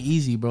easy. It ain't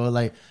easy, bro.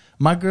 Like,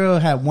 my girl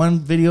had one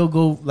video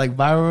go like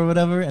viral or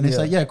whatever, and it's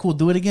Yeah. like, yeah, cool,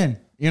 do it again.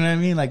 You know what I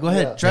mean? Like, go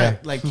ahead, Yeah. try. Yeah.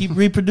 Like, keep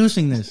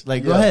reproducing this.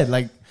 Like, go Yeah. ahead.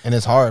 Like, And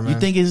it's hard, man. you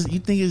think it's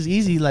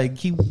easy? Like,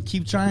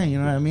 keep trying. You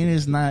know what I mean?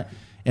 It's not.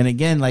 And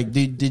again, like,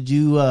 did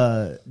you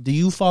do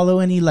you follow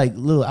any like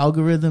little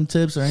algorithm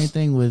tips or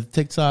anything with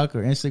TikTok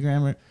or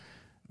Instagram or?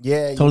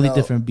 Yeah, Totally you know,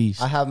 different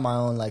beast. I have my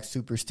own like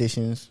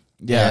superstitions.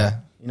 Yeah.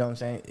 You know what I'm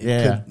saying? It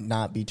Yeah. could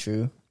not be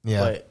true. Yeah.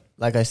 But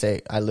like I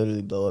say, I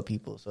literally blow up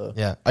people. So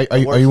Yeah. Are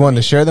you wanting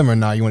to share them or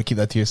not? You want to keep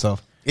that to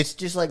yourself? it's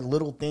just like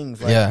little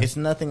things. Like, Yeah. it's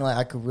nothing like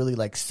I could really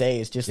like say.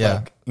 It's just Yeah.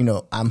 like, you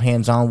know, I'm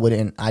hands on with it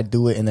and I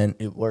do it and then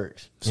it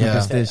works. Yeah. I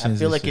Superstitions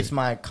feel and like shit. it's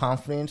my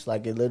confidence.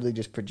 Like it literally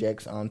just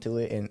projects onto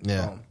it and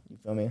Yeah. you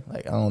feel me?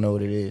 Like I don't know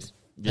what it is.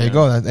 There you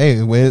go. Hey,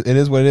 it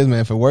is what it is, man.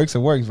 If it works,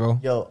 bro.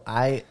 Yo,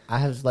 I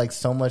have like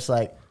so much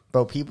like,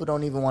 bro, people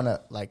don't even want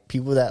to like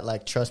people that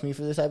like trust me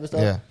for this type of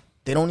stuff. Yeah.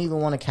 They don't even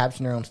want to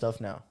caption their own stuff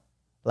now.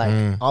 Like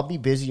I'll be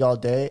busy all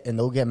day and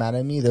they'll get mad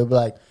at me. They'll be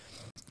like,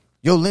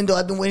 yo, Lindo,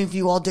 I've been waiting for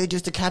you all day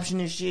just to caption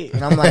this shit.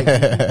 And I'm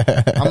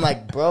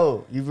like,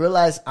 bro, you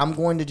realize I'm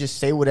going to just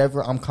say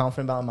whatever I'm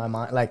confident about in my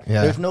mind. Like,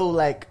 Yeah. there's no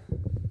like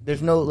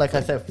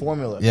I said,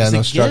 formula. Yeah, It's no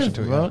a structure gift,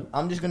 to it. bro. Yeah.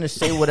 I'm just gonna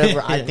say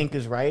whatever I think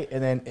is right,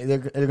 and then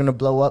they're gonna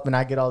blow up, and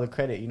I get all the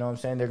credit. You know what I'm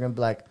saying? They're gonna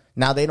be like,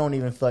 now they don't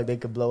even feel like they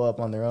could blow up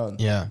on their own.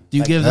 Yeah. Do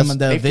you Like, give them the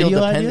They feel video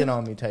dependent idea?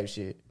 on me, type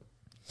shit.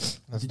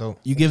 That's dope.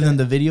 You give them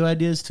the video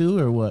ideas too,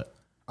 or what?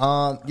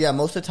 Yeah,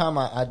 most of the time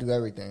I do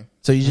everything.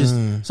 So you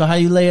just so how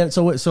you lay it?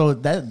 So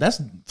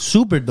that's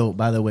super dope.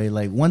 By the way,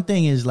 like one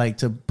thing is like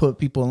to put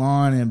people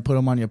on and put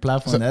them on your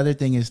platform. The other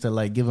thing is to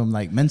like give them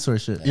like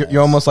mentorship.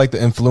 You're almost like the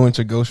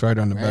influencer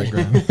ghostwriter on the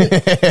background.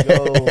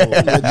 Yo,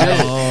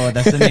 Oh,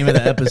 that's the name of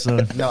the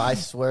episode. no, I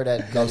swear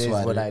that is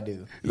Ghostwriter. what I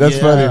do. That's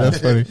Yeah. funny. That's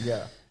funny.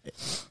 Yeah,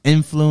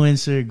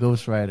 Influencer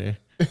ghostwriter.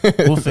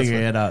 We'll figure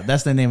it out.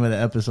 That's the name of the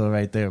episode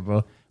right there,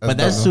 bro. But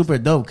that's dope. super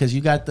dope because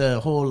you got the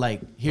whole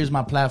like, here's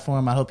my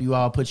platform. I help you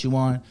out. Put you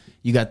on.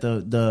 You got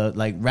the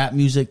like rap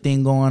music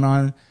thing going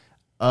on.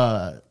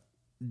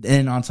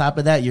 And on top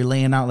of that, you're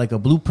laying out like a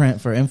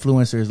blueprint for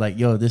influencers. Like,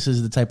 yo, this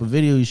is the type of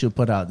video you should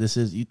put out. This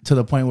is to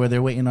the point where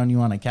they're waiting on you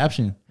on a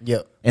caption.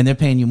 yep, And they're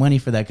paying you money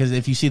for that because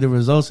if you see the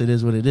results, it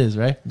is what it is,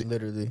 right?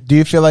 literally. Do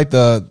you feel like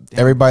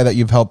everybody that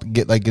you've helped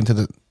get like into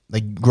the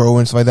like grow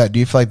and stuff like that? Do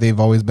you feel like they've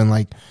always been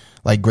like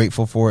like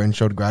grateful for and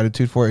showed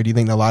gratitude for? Or do you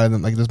think a lot of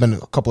them, like there's been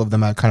a couple of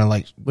them that kind of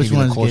like Which gave you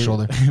the one's cold gave-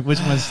 shoulder? Which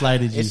one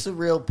slided you? It's a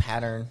real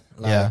pattern.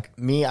 Like Yeah.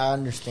 me, I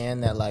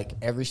understand that like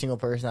every single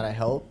person that I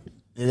help,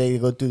 they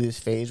go through this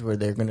phase where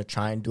they're gonna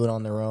try and do it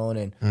on their own,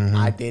 and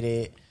I did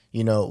it,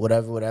 you know,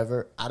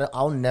 whatever.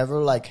 I'll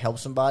never like help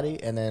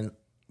somebody, and then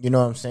you know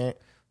what I'm saying.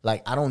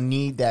 Like I don't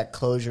need that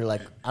closure.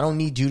 Like I don't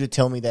need you to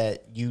tell me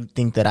that you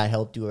think that I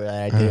helped you or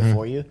that I did it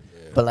for you.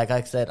 But like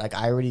I said, like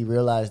I already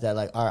realized that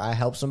like all right, I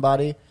help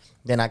somebody,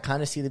 then I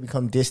kind of see them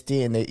become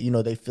distant, and they you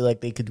know they feel like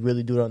they could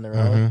really do it on their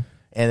own.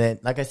 And then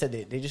like I said,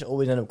 they just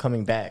always end up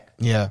coming back.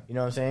 Yeah. You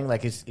know what I'm saying?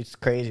 Like it's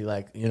crazy.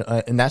 Like you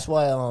know, and that's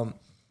why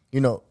you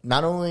know,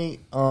 not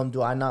only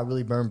do I not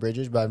really burn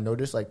bridges, but I've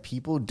noticed like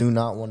people do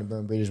not want to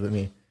burn bridges with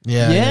me.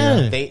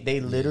 Yeah. They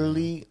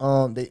literally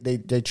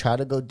they try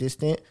to go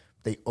distant.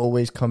 They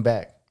always come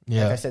back.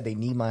 Yeah. Like I said, they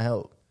need my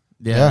help.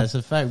 Yeah, that's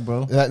a fact,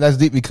 bro. That's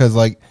deep because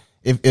like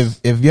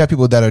if you have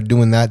people that are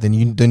doing that, then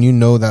you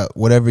know that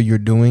whatever you're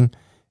doing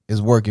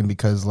is working,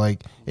 because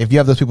like if you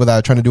have those people that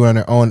are trying to do it on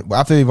their own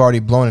after they've already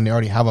blown and they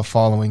already have a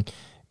following,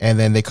 and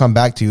then they come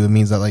back to you, it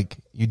means that like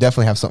you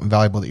definitely have something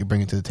valuable that you're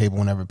bringing to the table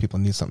whenever people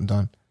need something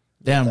done.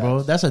 Damn,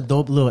 bro, that's a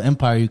dope little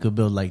empire you could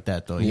build like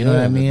that, though. You know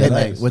what I mean? that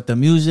Like is. with the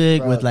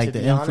music, Bro, with like to the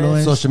be honest,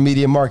 influence. Social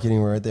media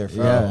marketing right there.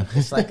 Bro. Yeah.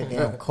 It's like a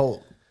damn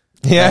cult.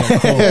 Yeah,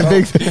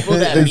 People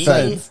that Big meet me,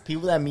 sense.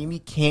 people that meet me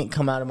can't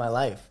come out of my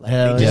life. Like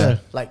Hell they just, yeah.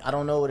 like I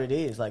don't know what it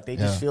is. Like they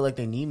just Yeah. feel like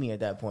they need me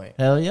at that point.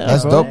 Hell yeah,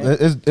 That's bro. dope.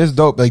 It's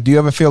dope. Like, do you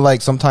ever feel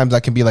like sometimes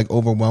that can be like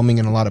overwhelming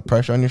and a lot of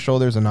pressure on your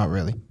shoulders, or not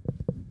really?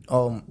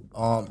 Yo,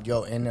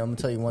 and I'm gonna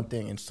tell you one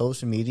thing. In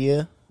social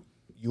media,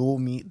 you will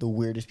meet the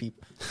weirdest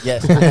people.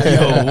 Yes,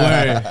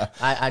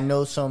 I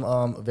know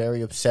some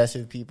very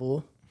obsessive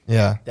people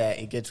Yeah, that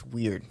it gets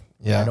weird.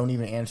 Yeah. I don't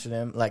even answer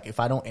them. Like if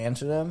I don't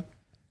answer them,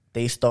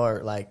 they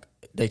start like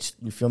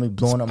you feel me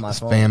blowing up my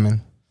phone.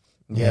 spamming.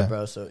 Yeah, Yeah.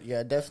 bro. So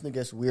yeah, it definitely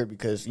gets weird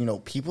because you know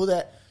people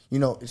that you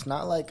know it's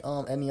not like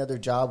any other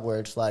job where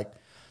it's like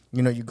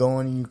you know you go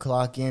in and you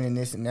clock in and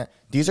this and that.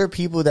 These are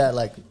people that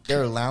like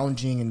they're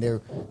lounging and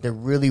they're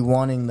really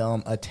wanting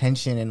the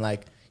attention and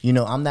like you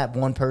know I'm that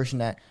one person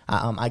that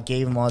I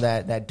gave them all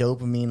that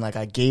dopamine, like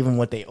I gave them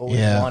what they always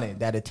Yeah. wanted,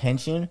 that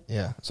attention.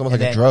 Yeah, it's almost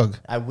And like a then drug.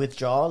 I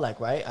withdraw, like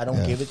right, I don't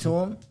Yeah. give it to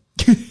them.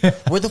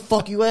 Where the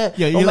fuck you at?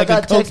 Yeah, oh you're my like a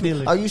god, coke text me.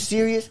 dealer. Are you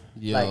serious?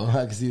 Yo, Like,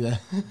 I can see that.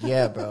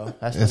 yeah, bro.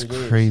 That's That's what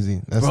it is.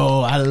 crazy. That's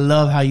Bro, I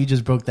love how you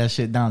just broke that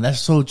shit down. That's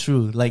so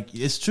true. Like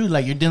it's true.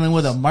 Like you're dealing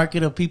with a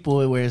market of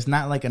people where it's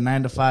not like a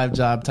 9-to-5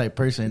 job type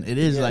person. It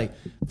is Yeah. like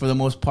for the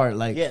most part,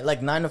 like Yeah,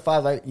 like 9 to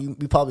 5. Like you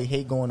probably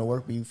hate going to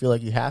work, but you feel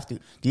like you have to.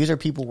 These are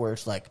people where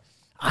it's like,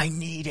 I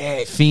need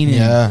it. fiending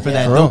Yeah. for Yeah.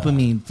 that For real.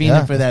 dopamine, fiending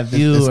Yeah. for that It's-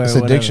 view it's or it's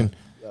whatever. addiction.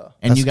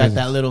 And That's you got crazy.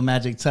 that little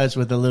magic touch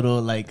with a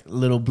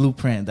little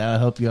blueprint that'll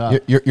help you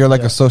out. You're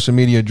like a social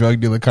media drug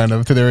dealer kind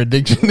of to their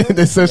addiction.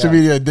 The social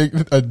media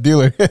a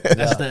dealer.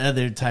 That's the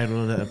other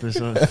title of the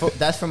episode.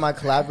 That's for my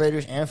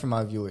collaborators and for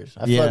my viewers.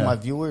 I feel Yeah. like my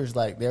viewers,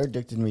 like, they're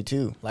addicted to me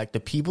too. Like the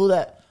people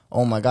that,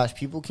 oh my gosh,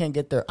 people can't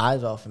get their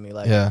eyes off of me.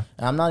 Like, Yeah.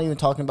 and I'm not even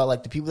talking about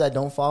like the people that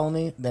don't follow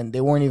me, then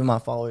they weren't even my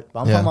followers.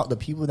 But I'm Yeah. talking about the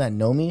people that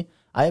know me.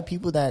 I have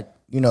people that,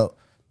 you know,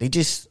 they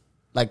just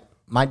like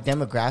my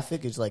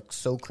demographic is like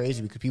so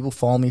crazy because people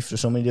follow me for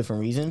so many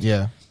different reasons.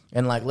 Yeah.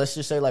 And like, let's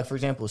just say, like, for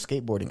example,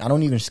 skateboarding. I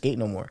don't even skate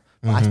no more.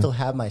 But Mm-hmm. I still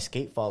have my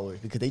skate followers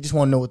because they just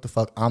want to know what the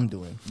fuck I'm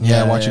doing.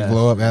 Yeah, Yeah, watch yeah. you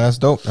glow up. Yeah, that's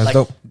dope. That's Like,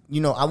 dope.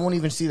 you know, I won't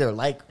even see their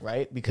like,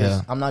 right? Because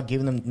Yeah. I'm not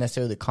giving them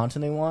necessarily the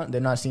content they want.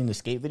 They're not seeing the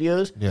skate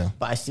videos. Yeah.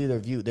 But I see their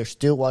view. They're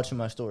still watching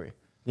my story.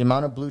 The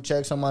amount of blue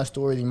checks on my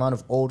story, the amount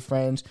of old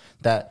friends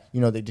that, you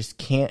know, they just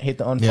can't hit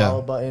the unfollow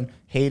Yeah. button.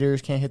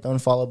 Haters can't hit the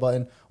unfollow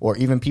button. Or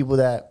even people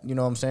that, you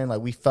know what I'm saying,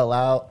 like we fell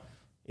out.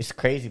 It's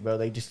crazy, bro.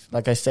 They just,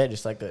 like I said,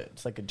 it's like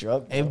a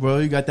drug. Hey, bro,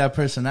 you got that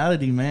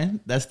personality,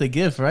 man. That's the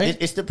gift, right?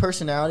 It's the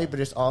personality,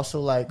 but it's also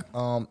like,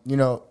 you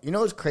know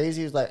what's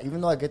crazy is like, even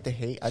though I get the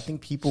hate, I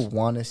think people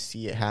want to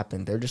see it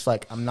happen. They're just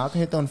like, I'm not gonna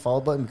hit the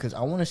unfollow button because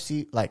I want to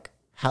see like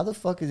how the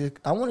fuck is it?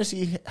 I want to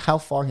see how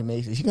far he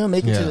makes it. Is he gonna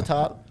make it to Yeah. the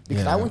top?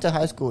 Because Yeah. I went to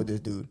high school with this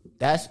dude.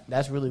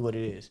 That's really what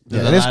it is.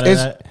 There's Yeah, a and lot of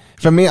that.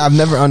 for me, I've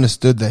never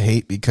understood the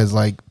hate because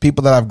like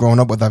people that I've grown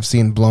up with, I've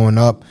seen blowing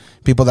up.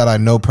 People that I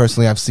know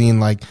personally, I've seen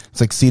like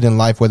succeed in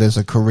life, whether it's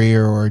a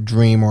career or a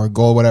dream or a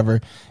goal, whatever.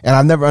 And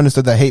I've never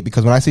understood that hate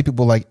because when I see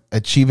people like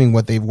achieving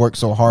what they've worked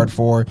so hard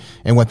for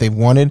and what they've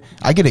wanted,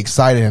 I get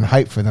excited and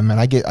hyped for them. And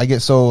I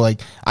get so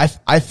like,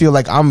 I feel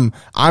like I'm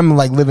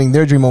like living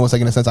their dream almost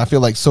like in a sense. I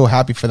feel like so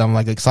happy for them,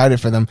 like excited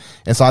for them.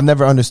 And so I've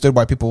never understood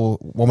why people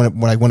want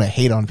to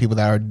hate on people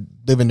that are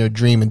living their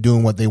dream and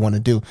doing what they want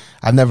to do.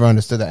 I've never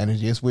understood that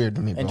energy. It's weird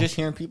to me, bro. And just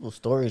hearing people's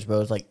stories, bro,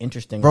 is like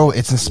interesting. Bro,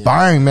 it's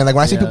inspiring, man. Like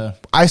when Yeah.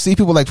 I see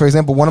people like, for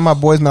example, one of my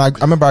boys, man, I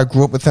remember I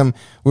grew up with him.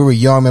 We were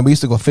young, man. We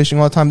used to go fishing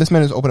all the time. This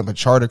man has opened up a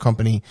charter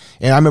company.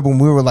 And I remember when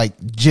we were like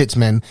jits,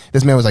 man,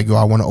 this man was like, yo,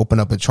 I want to open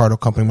up a charter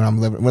company when I'm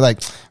living. We're like,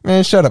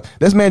 man, shut up.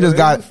 This man just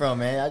Where are you got, from,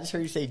 man? I just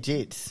heard you say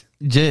jits.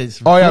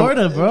 Jizz. oh yeah,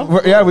 Florida, bro.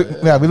 we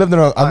lived in,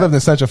 I lived in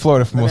Central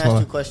Florida for Let me most of ask my you a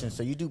life. question.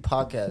 So you do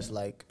podcasts,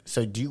 like,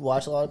 so do you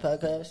watch a lot of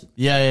podcasts?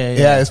 Yeah.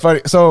 Yeah, it's funny.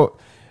 So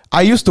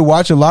I used to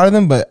watch a lot of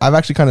them, but I've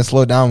actually kind of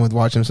slowed down with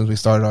watching them since we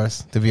started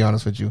ours, to be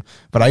honest with you.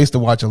 But I used to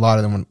watch a lot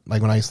of them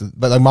when I used to,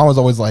 but like mine was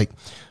always like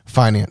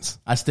finance.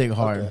 I stick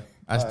hard. Okay.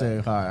 I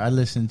stick hard. I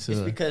listen to.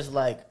 It's because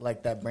like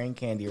that brain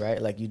candy,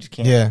 right? Like you just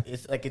can't. Yeah.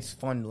 It's like it's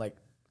fun, like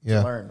Yeah.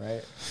 to learn,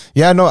 right?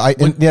 Yeah, no,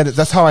 yeah,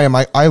 that's how I am.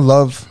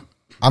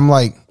 I'm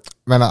like,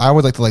 man, I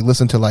always like to like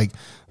listen to like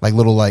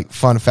little like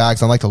fun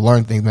facts. I like to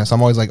learn things, man. So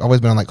I'm always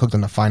been on like Cooked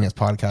on the Finance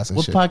podcast and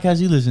what shit. podcast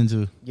you listen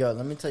to? Yo,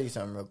 let me tell you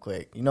something real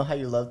quick. You know how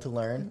you love to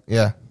learn?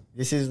 Yeah.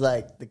 This is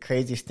like the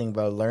craziest thing,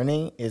 bro.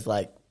 Learning is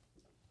like,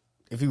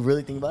 if you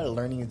really think about it,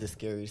 learning is the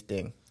scariest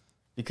thing,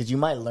 because you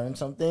might learn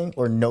something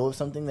or know of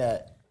something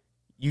that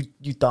you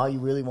thought you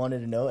really wanted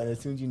to know, and as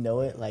soon as you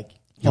know it, like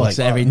You're like,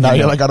 everything. Now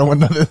you're like, I don't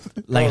want nothing.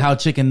 Like how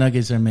chicken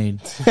nuggets are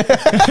made.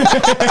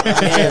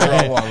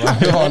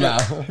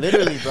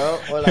 literally, bro.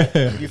 Or like,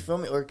 you feel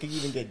me? Or it could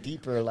even get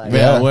deeper, like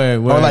Word.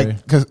 Or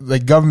like, cause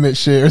like government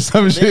shit or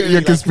some shit. literally,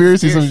 Your like,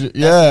 conspiracies. Some shit. That's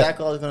Yeah.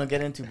 exactly what I was gonna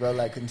get into, bro.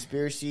 Like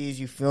conspiracies,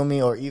 you feel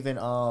me? Or even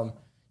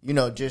you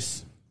know,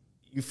 just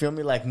you feel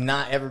me? Like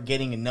not ever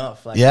getting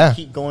enough. Like Yeah. you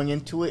keep going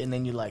into it, and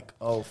then you're like,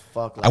 oh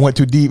fuck. Like, I went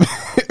too deep.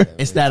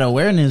 It's that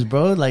awareness,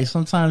 bro. Like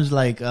sometimes,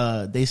 like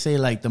they say,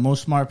 like the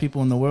most smart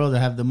people in the world that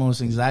have the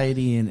most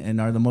anxiety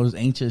and are the most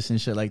anxious and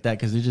shit like that,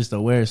 because they're just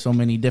aware of so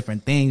many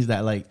different things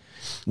that, like,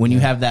 when you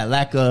have that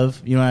lack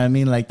of, you know what I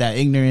mean, like that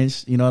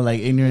ignorance, you know,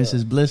 like ignorance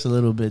is bliss a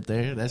little bit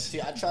there. That's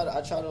See, I try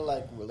to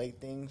like relate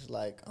things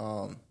like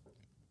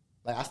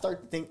I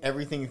start to think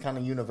everything is kind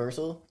of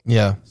universal.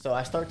 Yeah. So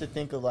I start to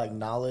think of like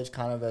knowledge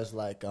kind of as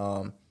like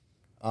you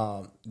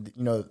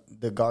know,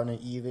 the Garden of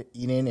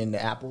Eden and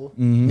the apple.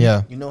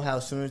 Yeah. You know how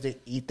as soon as they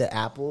eat the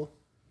apple,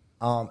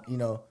 you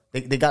know,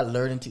 they got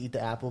lured to eat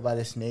the apple by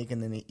the snake,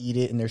 and then they eat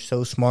it, and they're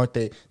so smart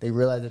that they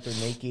realize that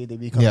they're naked. They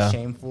become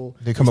shameful.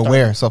 They become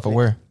aware,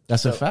 self-aware.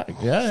 That's a fact.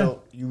 Yeah.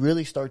 So you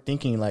really start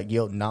thinking like,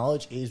 yo,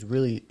 knowledge is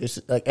really, it's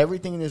like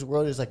everything in this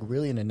world is like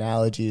really an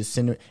analogy.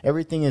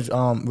 Everything is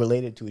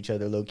related to each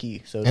other, low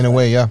key. So In a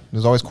way, yeah.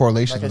 There's always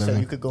correlations. like I with said,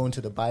 everything. you could go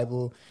into the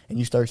Bible and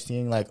you start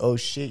seeing like, oh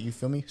shit, you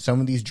feel me? Some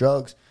of these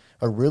drugs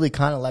are really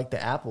kind of like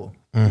the apple.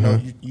 You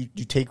know,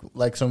 you take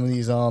like some of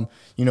these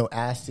you know,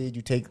 acid,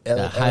 you take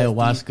That LSD,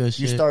 ayahuasca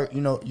you shit. start,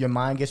 you know, your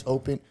mind gets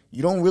open.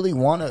 You don't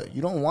want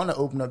to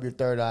open up your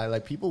third eye.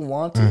 Like people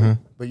want to,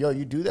 but yo,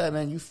 you do that,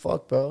 man, you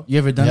fuck, bro. You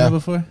ever done Yeah. that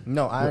before?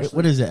 No, I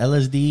What is it?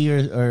 LSD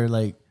or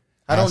like?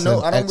 I don't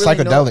know. I don't really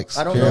Psychedelics.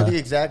 know. I don't Yeah. know the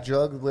exact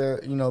drug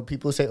where, you know,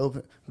 people say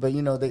open, but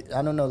you know,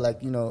 I don't know,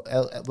 like, you know,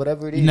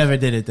 whatever it is. You never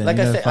did it then. Like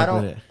You I never said, fucked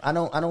with it. I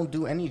don't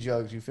do any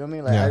drugs. You feel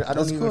me? Like Yeah. I don't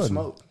That's even good.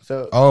 smoke.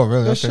 So Oh,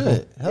 really? Good Okay, cool.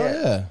 shit. Hell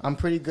yeah. I'm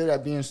pretty good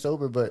at being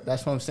sober, but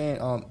that's what I'm saying.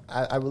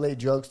 I relate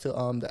drugs to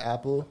the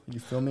apple.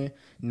 You feel me?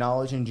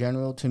 Knowledge in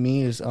general to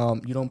me is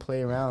you don't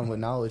play around with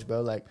knowledge,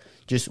 bro. Like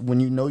just when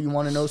you know you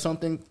want to know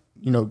something,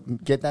 you know,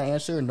 get that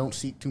answer and don't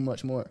seek too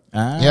much more.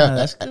 Yeah.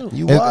 That's cool.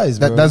 You wise,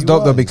 bro. That's You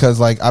dope though, wise. because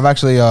like I've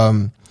actually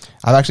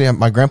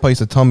my grandpa used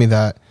to tell me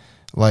that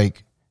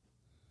like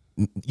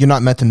you're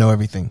not meant to know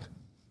everything.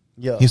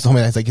 Yeah. He told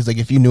me that he's like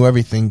if you knew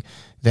everything,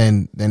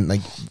 then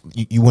like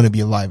you wouldn't be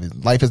alive.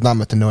 Life is not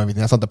meant to know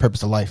everything. That's not the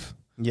purpose of life.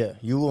 Yeah.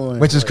 You will.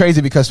 Which is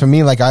crazy because for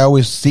me, like I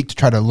always seek to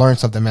try to learn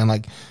something, man.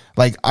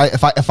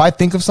 If I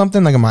think of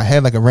something like in my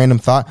head, like a random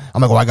thought,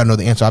 I'm like, oh, I gotta know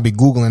the answer. I'll be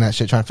googling that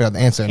shit trying to figure out the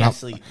answer. Can't And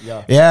sleep.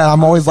 Yeah. yeah,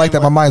 I'm always like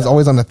that. My mind's yeah.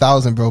 always on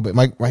 1,000, bro. But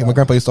my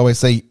grandpa used to always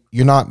say,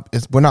 we're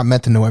not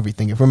meant to know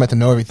everything. If we're meant to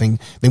know everything,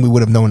 then we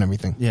would have known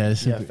everything. Yeah.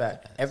 It's Yeah. super-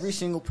 Fact. Every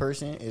single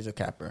person is a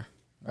capper,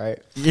 right?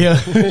 yeah.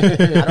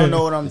 I don't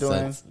know what I'm doing.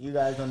 Sense. You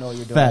guys don't know what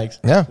you're doing. Facts.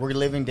 Yeah. We're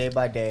living day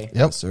by day.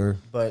 Yep. Sir.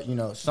 But you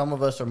know, some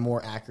of us are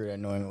more accurate at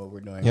knowing what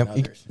we're doing Yep. than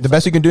others. The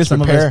best you can do is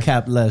Some of prepare. us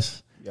cap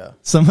less. Yeah.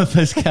 Some of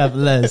us cap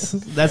less.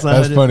 That's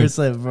That's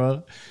 100%,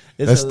 bro.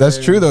 It's That's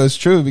true hilarious. though. It's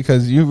true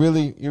because you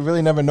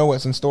really never know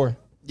what's in store.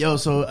 Yo,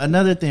 so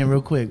another thing,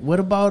 real quick. What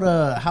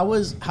about how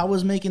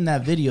was making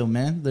that video,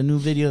 man? The new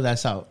video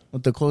that's out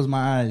with the Close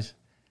My Eyes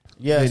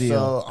Yeah. video.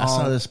 So I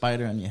saw the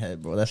spider on your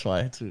head, bro. That's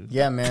why too.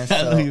 yeah, man. I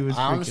So knew he was I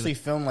freaking- honestly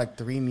filmed like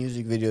 3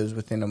 music videos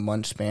within a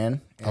month span.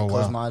 And Oh,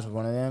 Close wow. My Eyes was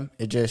one of them.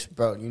 It just,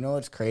 bro, you know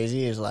what's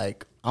crazy is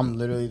like I'm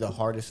literally the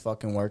hardest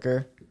fucking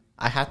worker.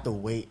 I have to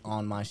wait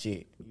on my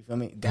shit. You feel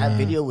me? That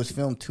video was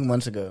filmed 2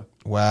 months ago.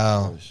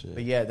 Wow.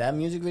 But yeah, that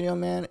music video,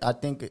 man, I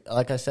think,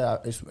 like I said,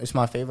 it's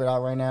my favorite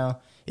out right now.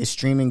 It's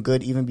streaming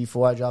good even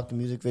before I drop the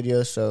music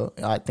video, so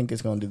I think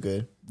it's gonna do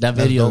good. That That's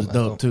video is dope,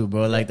 dope, that's too,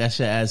 bro. Like that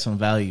shit adds some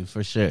value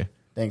for sure.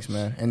 Thanks,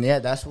 man. And yeah,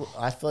 that's what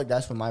I feel like.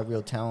 That's what my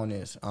real talent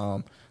is.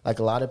 Like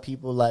a lot of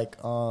people, like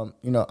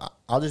you know,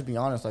 I'll just be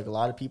honest. Like a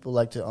lot of people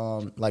like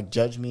to like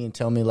judge me and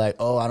tell me like,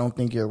 oh, I don't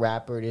think you're a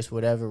rapper, this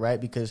whatever, right?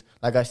 Because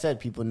like I said,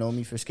 people know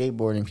me for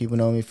skateboarding, people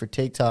know me for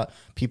TikTok,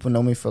 people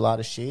know me for a lot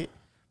of shit.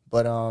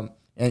 But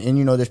and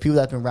you know, there's people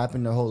that've been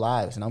rapping their whole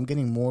lives, and I'm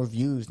getting more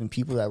views than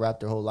people that rap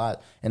their whole lives.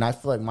 And I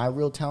feel like my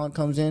real talent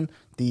comes in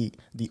the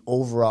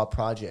overall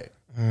project.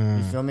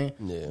 You feel me?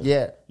 Yeah.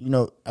 Yeah. You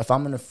know, if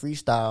I'm gonna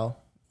freestyle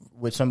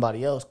with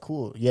somebody else,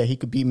 cool. Yeah, he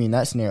could beat me in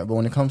that scenario. But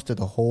when it comes to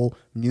the whole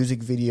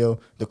music video,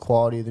 the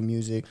quality of the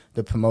music,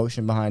 the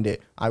promotion behind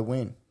it, I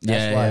win.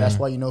 That's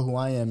why you know who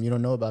I am. You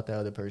don't know about the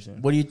other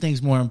person. What do you think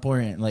is more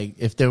important? Like,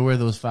 if there were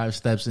those 5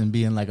 steps in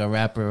being like a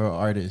rapper or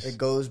artist? It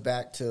goes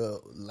back to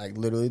like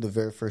literally the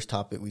very first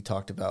topic we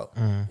talked about.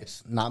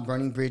 It's not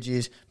burning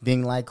bridges,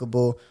 being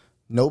likable.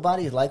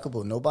 Nobody is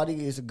likable.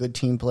 Nobody is a good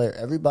team player.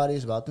 Everybody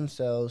is about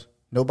themselves.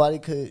 Nobody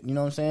could, you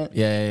know what I'm saying?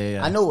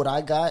 Yeah. I know what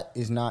I got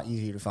is not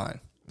easy to find.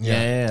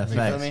 Yeah. You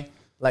feel me?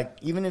 Like,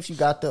 even if you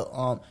got the,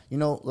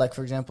 like,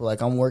 for example, like,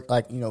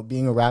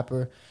 being a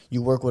rapper,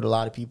 you work with a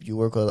lot of people. You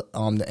work with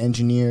the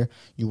engineer.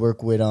 You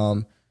work with,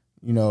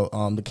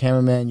 the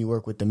cameraman. You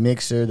work with the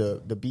mixer,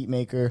 the beat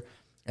maker.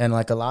 And,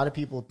 like, a lot of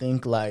people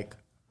think, like,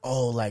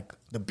 oh, like,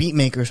 the beat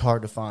maker is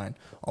hard to find.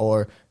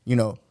 Or,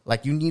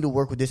 like, you need to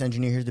work with this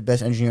engineer. Here's the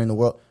best engineer in the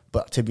world.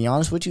 But to be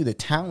honest with you, the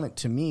talent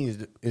to me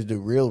is the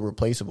real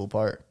replaceable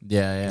part.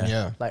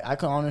 Yeah. Like, I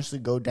could honestly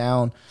go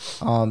down,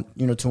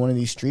 to one of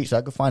these streets.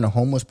 I could find a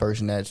homeless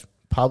person that's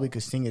probably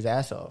could sing his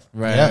ass off.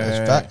 Right. Yeah,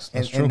 that's facts.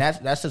 That's true. And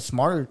that's a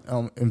smarter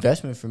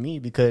investment for me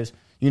because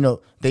they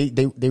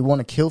want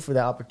to kill for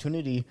that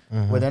opportunity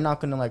where they're not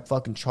going to like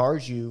fucking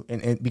charge you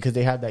and because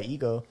they have that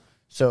ego.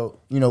 So,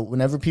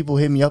 whenever people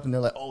hit me up and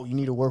they're like, oh, you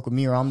need to work with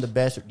me or I'm the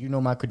best or you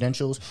know my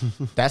credentials,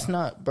 that's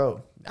not,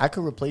 bro, I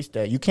could replace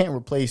that. You can't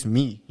replace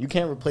me. You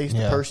can't replace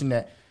the person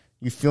that,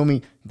 you feel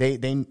me, they're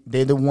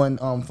the one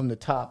from the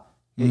top.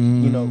 They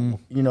know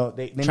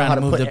how to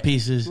move put the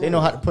pieces. They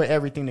know how to put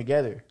everything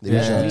together. They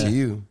reach out to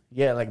you.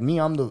 Yeah, like me,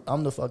 I'm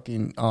the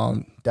fucking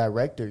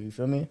director. You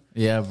feel me?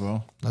 Yeah,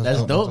 bro.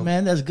 That's dope,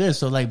 man. That's good.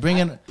 So like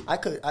bringing, I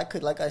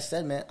could, like I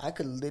said, man, I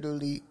could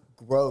literally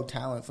grow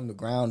talent from the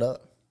ground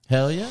up.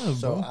 Hell yeah, bro.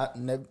 So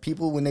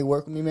people, when they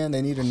work with me, man,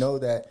 they need to know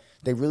that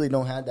they really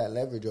don't have that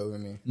leverage over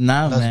me.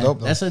 Nah, That's man. dope,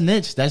 though. That's a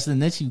niche. That's the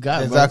niche you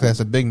got, Exactly. bro. That's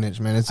a big niche,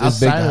 man. It's big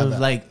Outside to have of that.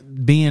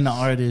 like being an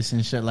artist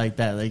and shit like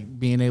that, like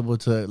being able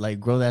to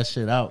like grow that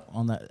shit out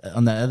on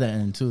the other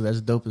end too.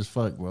 That's dope as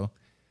fuck, bro.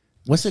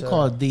 What's it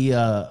called?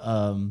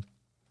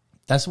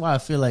 That's why I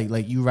feel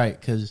like you right,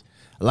 because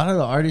a lot of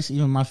the artists,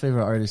 even my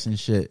favorite artists and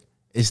shit,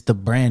 it's the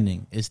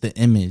branding, it's the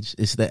image,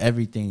 it's the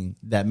everything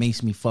that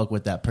makes me fuck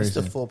with that person. It's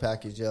the full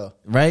package, yo.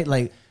 Right?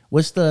 Like,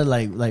 what's the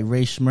like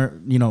Ray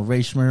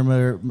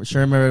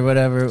Schmurmer or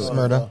whatever?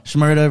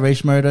 Ray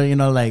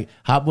Schmurda, like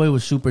Hot Boy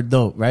was super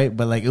dope, right?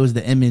 But like it was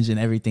the image and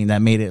everything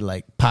that made it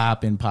like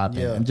pop and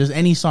and just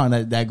any song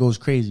that goes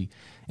crazy.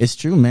 It's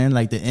true, man.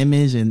 Like the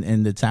image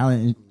and the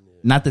talent,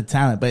 not the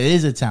talent, but it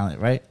is a talent,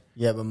 right?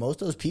 Yeah, but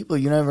most of those people,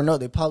 you never know.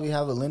 They probably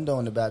have a Lindo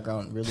in the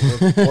background, really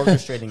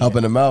orchestrating,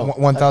 helping them out.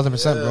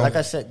 1,000%, bro. Like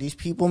I said, these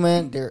people,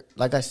 man,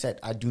 like I said,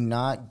 I do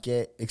not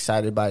get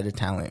excited by the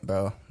talent,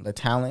 bro. The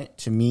talent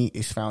to me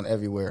is found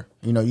everywhere.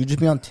 You just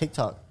be on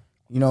TikTok.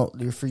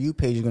 Your For You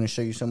page is going to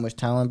show you so much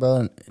talent, bro.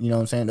 And you know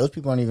what I'm saying? Those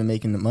people aren't even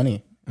making the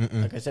money.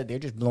 Like I said, they're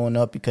just blowing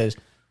up because,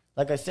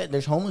 like I said,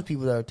 there's homeless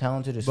people that are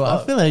talented as fuck.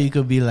 fuck. I feel like you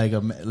could be like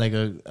a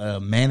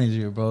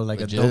manager, bro,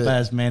 like legit. A dope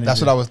ass manager. That's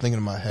what I was thinking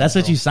in my head. That's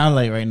what you sound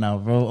like right now,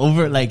 bro.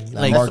 Over like that's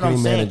marketing what I'm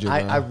saying. manager.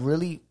 I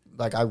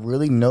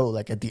really know,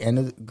 like at the end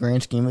of the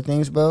grand scheme of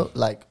things, bro.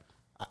 Like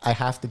I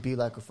have to be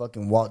like a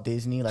fucking Walt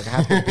Disney. Like I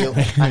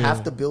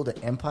have to build an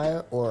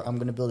empire, or I'm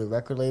gonna build a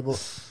record label.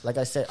 Like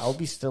I said, I'll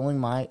be selling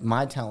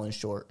my talent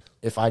short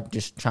if I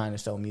just trying to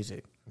sell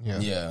music.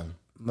 Yeah.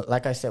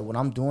 Like I said, what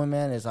I'm doing,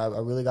 man, is I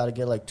really got to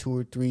get like 2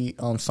 or 3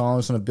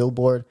 songs on a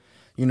billboard,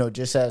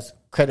 just as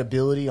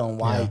credibility on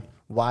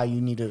why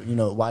you need to,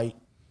 why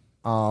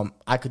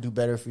I could do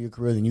better for your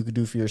career than you could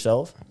do for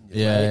yourself.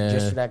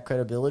 Just for that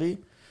credibility.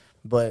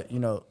 But,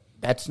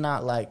 that's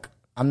not like,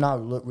 I'm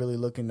not really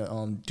looking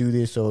to do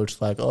this, so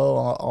it's like, oh,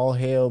 all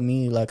hail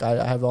me. Like,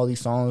 I have all these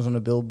songs on the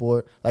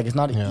billboard. Like, it's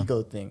not an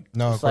ego thing.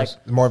 No, it's of course.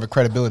 More of a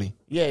credibility.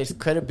 Yeah, it's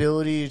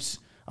credibility. It's,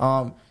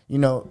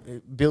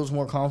 it builds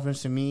more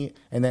confidence in me,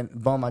 and then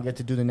boom, I get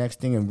to do the next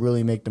thing and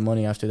really make the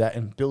money after that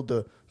and build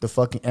the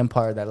fucking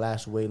empire that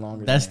lasts way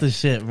longer. That's the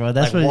shit, bro.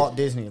 That's like what Walt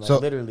Disney,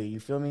 like literally. You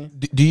feel me?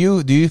 Do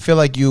you feel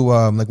like you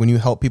like when you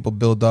help people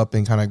build up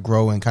and kind of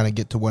grow and kind of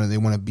get to where they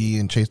want to be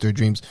and chase their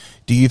dreams?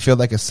 Do you feel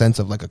like a sense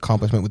of like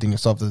accomplishment within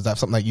yourself? Is that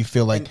something like you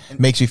feel like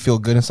makes you feel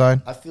good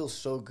inside? I feel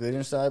so good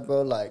inside,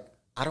 bro. Like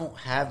I don't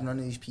have none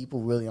of these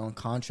people really on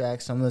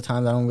contract. Some of the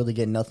times I don't really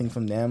get nothing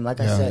from them. Like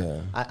I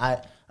said,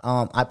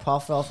 I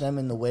profit off them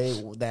in the way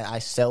that I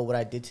sell what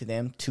I did to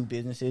them to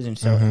businesses and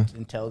sell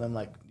and tell them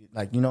like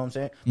you know what I'm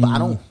saying. But I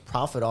don't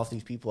profit off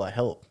these people I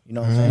help. You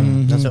know what I'm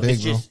saying? That's so big,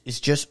 it's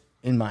just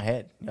in my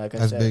head. Like I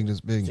that's said, big. That's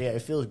big. So yeah,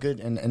 it feels good,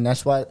 and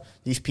that's why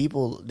these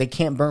people they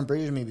can't burn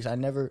bridges with me because I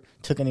never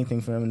took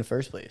anything from them in the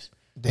first place.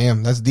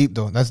 Damn, that's deep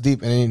though. That's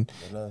deep, and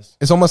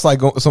it's almost like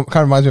kind of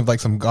reminds me of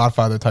like some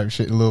Godfather type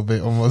shit a little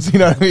bit, almost. You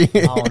know what I mean?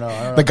 I don't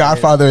know The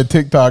Godfather of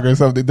TikTok or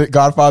something. The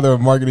Godfather of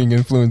marketing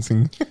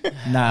influencing.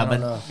 Nah,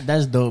 but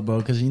that's dope, bro.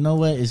 Because you know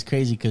what? It's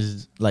crazy.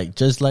 Because like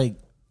just like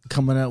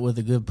coming up with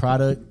a good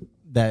product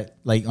that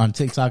like on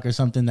TikTok or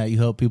something that you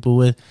help people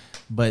with,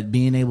 but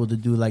being able to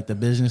do like the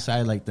business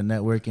side, like the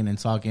networking and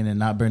talking and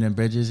not burning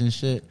bridges and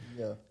shit.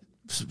 Yeah.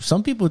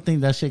 some people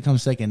think that shit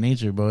comes second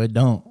nature, bro. It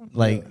don't.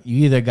 Like,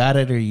 you either got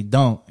it or you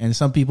don't. And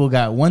some people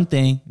got one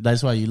thing.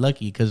 That's why you're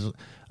lucky, because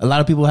a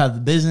lot of people have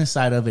the business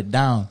side of it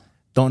down.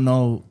 Don't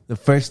know the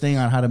first thing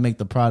on how to make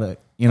the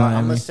product. You know what I mean?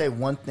 I'm going to say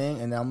one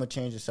thing, and then I'm going to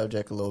change the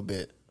subject a little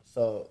bit.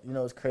 So, you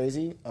know, it's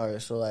crazy. All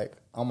right, so, like,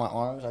 on my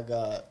arms, I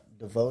got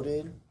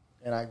devoted,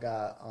 and I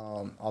got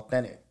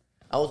authentic.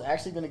 I was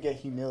actually going to get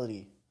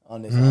humility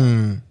on this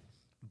arm.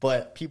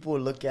 But people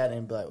would look at it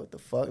and be like, what the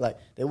fuck? Like,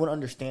 they wouldn't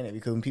understand it,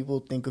 because when people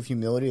think of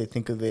humility, they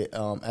think of it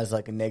as,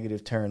 like, a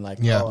negative term. Like,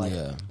 you got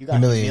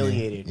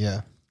humiliated.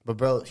 Yeah. But,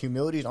 bro,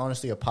 humility is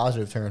honestly a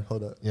positive term.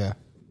 Hold up. Yeah.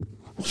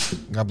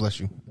 God bless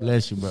you.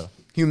 Bless you, bro.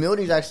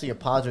 Humility is actually a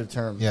positive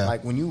term. Yeah.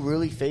 Like, when you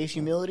really face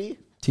humility,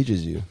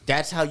 Teaches you.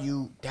 that's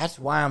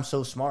why I'm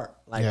so smart.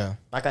 Like,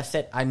 like I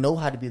said, I know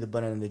how to be the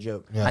butt end of the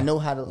joke. Yeah. I know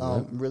how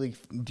to really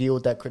deal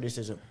with that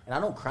criticism. And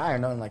I don't cry or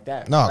nothing like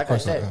that. No, like of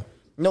course I said, not.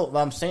 no, but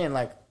I'm saying,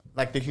 like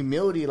the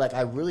humility, like,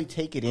 I really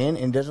take it in,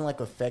 and it doesn't,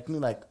 like, affect me,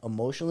 like,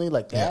 emotionally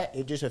like that.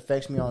 It just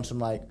affects me on some,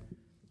 like,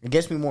 it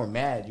gets me more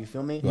mad. You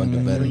feel me? When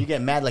you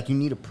get mad, like, you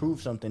need to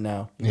prove something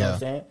now. You know what I'm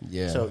saying?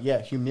 Yeah. So,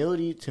 yeah,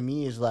 humility to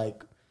me is,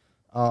 like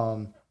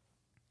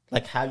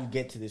how you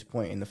get to this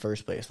point in the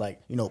first place.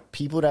 Like, you know,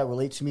 people that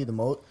relate to me the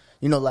most,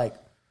 you know, like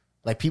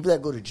people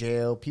that go to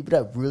jail, people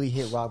that really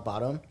hit rock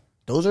bottom,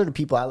 those are the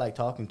people I like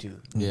talking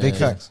to. Yeah. Big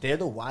facts. They're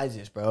the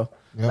wisest, bro.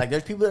 Yep. Like,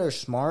 there's people that are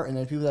smart, and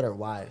there's people that are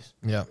wise.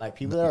 Yeah. Like,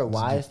 people that are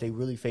wise, they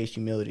really face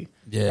humility.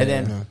 Yeah. And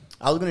then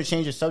I was going to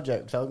change the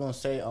subject. So I was going to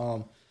say,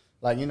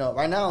 like, you know,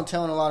 right now I'm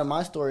telling a lot of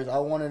my stories. I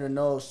wanted to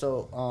know,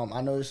 so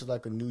I know this is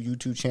like a new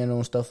YouTube channel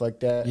and stuff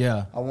like that.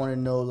 Yeah. I want to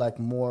know, like,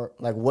 more,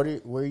 like,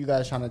 where are you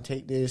guys trying to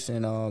take this?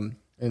 And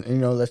you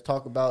know, let's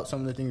talk about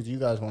some of the things you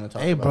guys want to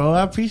talk about. Hey, bro,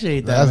 I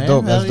appreciate that, That's man.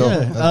 dope. That's Hell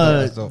dope. yeah.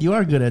 That's dope. You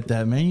are good at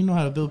that, man. You know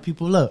how to build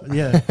people up.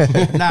 Yeah.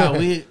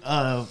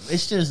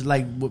 It's just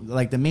like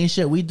the main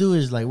shit we do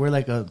is, like, we're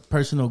like a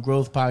personal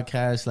growth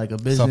podcast, like a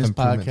business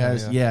Self-improvement,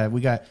 podcast. yeah.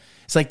 We got,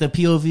 it's like the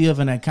POV of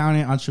an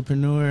accountant,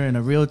 entrepreneur, and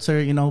a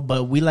realtor, you know,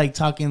 but we like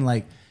talking,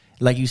 like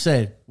you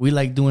said, we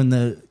like doing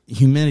the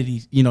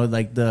humility, you know,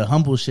 like the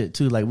humble shit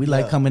too. Like, we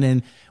like coming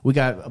in, we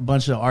got a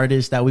bunch of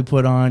artists that we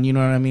put on, you know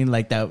what I mean?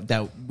 Like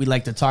that we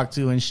like to talk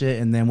to and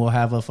shit. And then we'll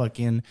have a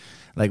fucking,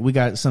 like, we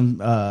got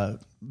some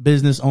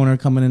business owner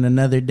coming in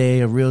another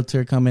day, a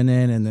realtor coming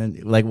in, and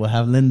then, like, we'll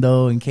have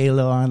Lindo and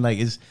Kayla on. Like,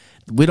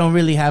 we don't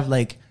really have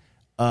like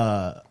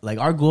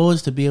our goal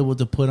is to be able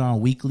to put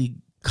on weekly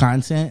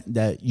content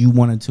that you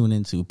want to tune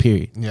into,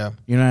 period. Yeah.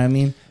 You know what I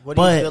mean? What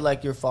do you feel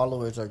like your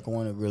followers are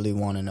going to really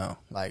want to know?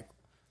 Like,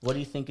 what do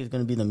you think is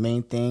going to be the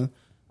main thing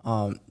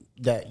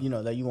that, you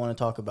know, that you want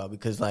to talk about?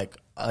 Because, like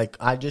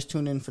I just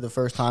tuned in for the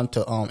first time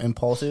to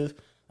Impulsive,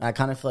 and I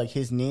kind of feel like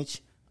his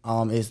niche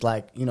is,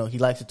 like, you know, he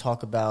likes to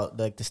talk about,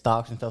 like, the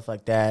stocks and stuff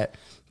like that.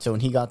 So when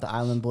he got the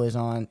Island Boys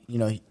on, you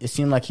know, it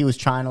seemed like he was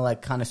trying to,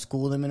 like, kind of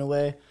school them in a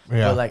way.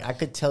 Yeah. But, like, I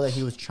could tell that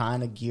he was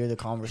trying to gear the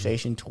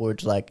conversation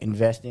towards, like,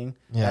 investing.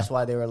 Yeah. That's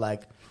why they were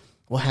like,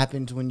 what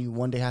happens when you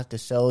one day have to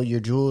sell your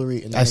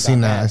jewelry? And I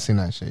seen that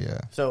shit.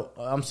 Yeah. So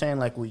I'm saying,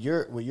 like, with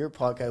your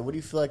podcast, what do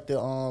you feel like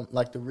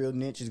the real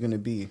niche is going to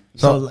be?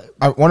 So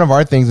one of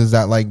our things is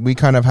that, like, we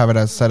kind of have it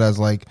as set as,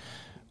 like,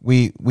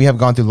 we have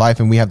gone through life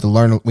and we have to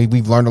learn.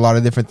 We've learned a lot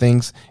of different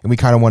things, and we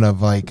kind of want to,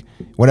 like,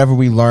 whatever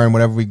we learn,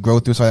 whatever we grow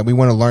through, so that we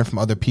want to learn from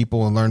other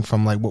people and learn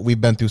from, like, what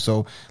we've been through.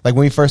 So, like,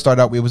 when we first started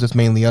out, it was just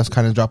mainly us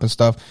kind of dropping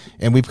stuff,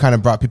 and we've kind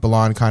of brought people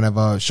on, kind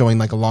of showing,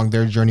 like, along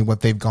their journey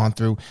what they've gone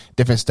through,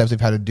 different steps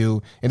they've had to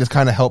do, and just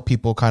kind of help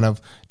people kind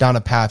of down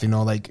a path, you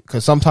know, like,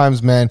 because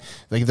sometimes, man,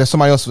 like, there's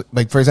somebody else,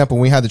 like, for example,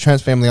 when we had the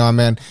Trans family on,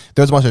 man,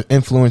 there was a bunch of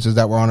influencers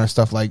that were on our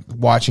stuff, like,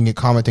 watching it,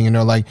 commenting, and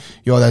they're like,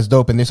 yo, that's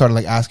dope, and they started,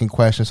 like, asking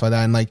questions like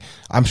that, and, like,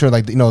 I'm sure,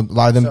 like, you know, a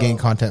lot of them gain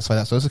content like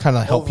that. So this is kind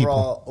of help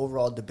people.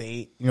 Overall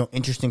debate, you know,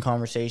 interesting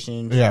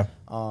conversations. Yeah.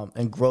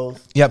 And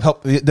growth. Yep.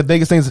 Help. The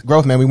biggest thing is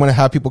growth, man. We want to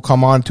have people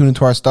come on, tune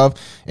into our stuff,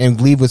 and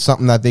leave with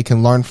something that they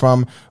can learn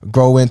from,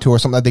 grow into, or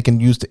something that they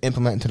can use to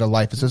implement into their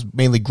life. It's just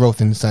mainly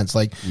growth in a sense.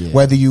 Like,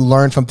 whether you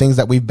learn from things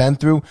that we've been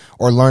through,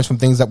 or learn from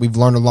things that we've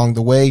learned along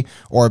the way,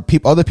 or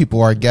other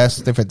people, our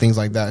guests, different things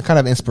like that. Kind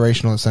of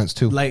inspirational in a sense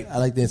too. Like, I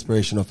like the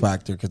inspirational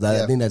factor, because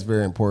I think that's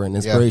very important.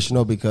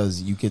 Inspirational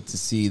because you get to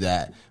see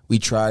that we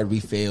tried, we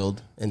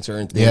failed in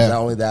certain things. Yeah. Not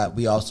only that,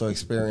 we also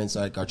experienced,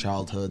 like, our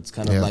childhoods,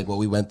 kind of like what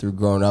we went through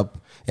growing up.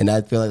 And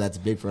I feel like that's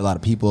big for a lot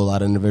of people. A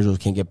lot of individuals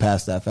can't get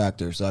past that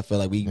factor. So I feel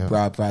like we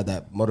provide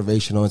that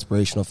motivational,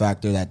 inspirational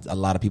factor that a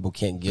lot of people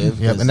can't give.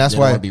 Yeah, and that's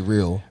why be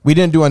real. We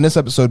didn't do on this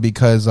episode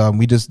because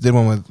we just did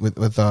one with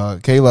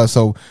Kayla.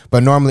 So,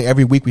 but normally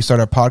every week we start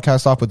our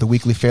podcast off with the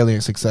weekly failure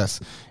and success,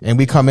 and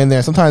we come in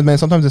there. Sometimes, man,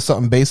 sometimes it's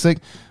something basic,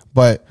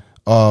 but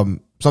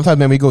sometimes,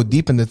 man, we go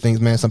deep into things,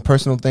 man. Some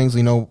personal things,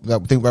 you know,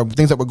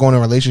 things that we're going in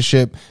a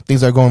relationship,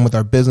 things that are going with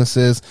our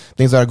businesses,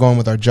 things that are going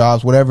with our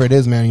jobs, whatever it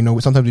is, man. You know,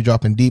 sometimes we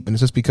drop in deep, and it's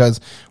just because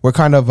we're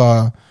kind of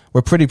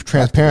we're pretty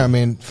transparent. I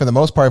mean, for the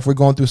most part, if we're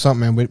going through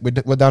something, man,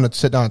 we're down to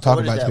sit down and talk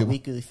what about is it to that, people.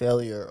 weekly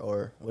failure,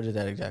 or what is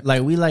that exactly?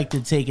 Like, we like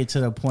to take it to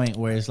the point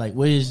where it's like,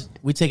 we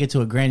take it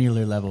to a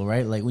granular level,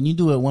 right? Like, when you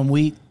do it 1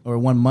 week or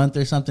 1 month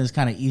or something, it's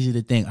kind of easy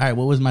to think, all right,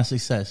 what was my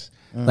success?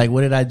 Like,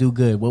 what did I do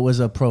good? What was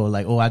a pro?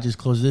 Like, oh, I just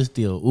closed this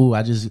deal. Ooh,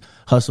 I just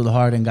hustled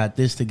hard and got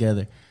this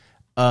together.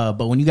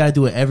 But when you got to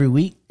do it every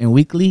week and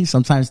weekly,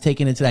 sometimes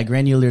taking it to that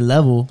granular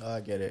level, I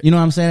get it. you know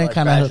what I'm saying? Like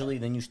Kind of gradually,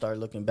 then you start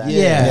looking back.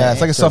 Yeah, it's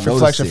like a Start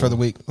self-reflection noticing. for the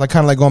week. Like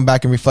kind of like going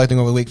back and reflecting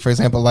over the week, for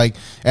example, like,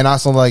 and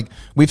also like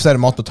we've said it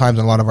multiple times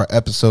in a lot of our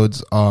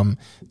episodes,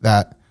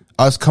 that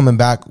us coming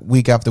back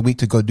week after week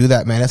to go do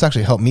that, man, it's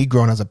actually helped me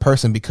growing as a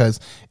person because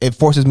it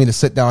forces me to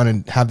sit down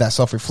and have that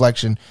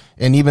self-reflection.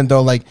 And even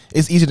though like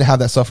it's easy to have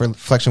that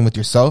self-reflection with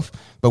yourself,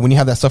 but when you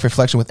have that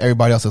self-reflection with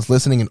everybody else that's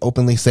listening and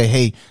openly say,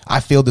 hey,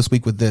 I failed this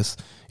week with this,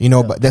 you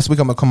know, but this week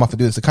I'm gonna come off and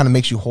do this, it kind of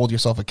makes you hold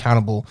yourself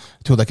accountable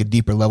to like a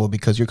deeper level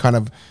because you're kind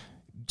of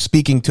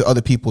speaking to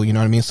other people, you know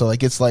what I mean? So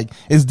like it's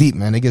deep,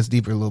 man. It gets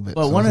deeper a little bit.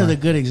 But So one it's of the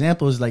nice. good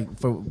examples, like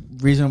for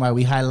reason why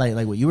we highlight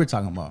like what you were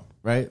talking about,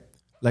 right?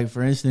 Like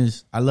for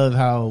instance, I love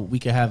how we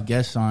could have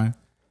guests on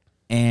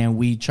and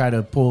we try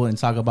to pull and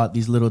talk about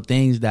these little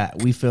things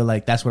that we feel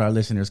like that's what our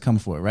listeners come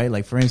for, right?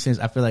 Like for instance,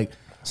 I feel like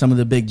some of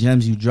the big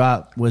gems you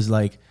dropped was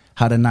like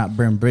how to not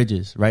burn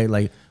bridges, right?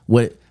 Like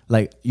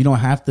you don't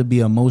have to be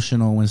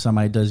emotional when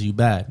somebody does you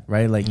bad,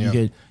 right? Like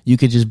you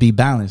could just be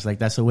balanced. Like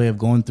that's a way of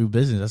going through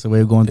business. That's a way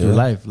of going through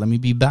life. Let me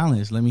be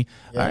balanced. All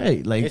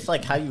right. Like it's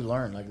like how you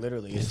learn. Like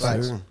literally, it's Yes,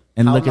 like sir.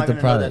 and how look am at I the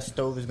gonna know that product.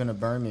 stove is gonna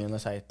burn me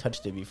unless I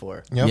touched it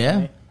before. Yep. Yeah.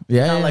 It's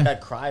Yeah. not Yeah. like I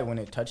cry when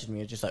it touches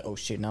me. It's just like, oh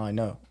shit, now I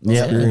know.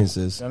 Yeah.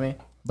 Experiences. You know what I mean?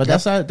 But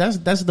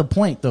that's the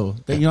point though.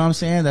 You know what I'm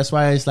saying? That's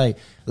why it's like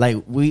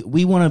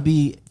we want to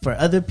be for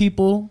other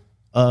people.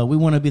 We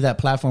want to be that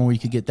platform where you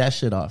could get that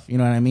shit off. You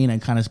know what I mean?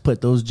 And kind of put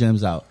those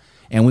gems out.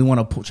 And we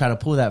want to try to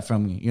pull that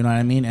from you. You know what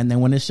I mean? And then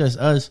when it's just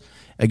us,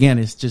 again,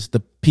 it's just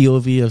the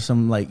POV of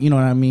some like, you know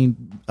what I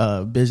mean?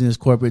 Business,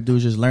 corporate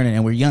dudes just learning.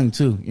 And we're young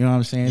too. You know what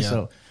I'm saying? Yeah.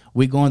 So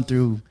we going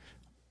through,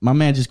 my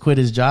man just quit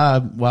his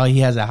job while he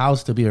has a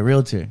house to be a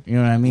realtor. You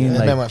know what I mean? This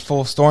man went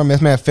full storm.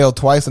 This man failed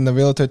twice in the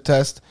realtor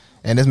test,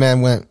 and this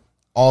man went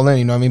all in.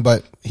 You know what I mean?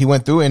 But he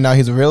went through it, and now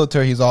he's a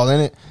realtor. He's all in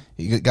it.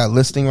 He got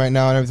listing right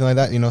now and everything like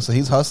that. You know, so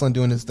he's hustling,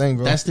 doing his thing,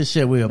 bro. that's the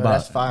shit we No, about.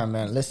 that's fire,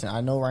 man. Listen,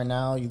 I know right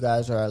now you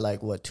guys are at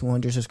like what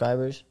 200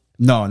 subscribers.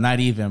 No, not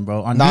even,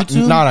 bro. On not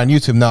YouTube, on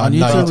YouTube. No, on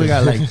not YouTube, we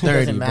got like 30,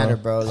 Doesn't matter,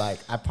 bro. bro. Like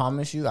I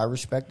promise you, I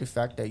respect the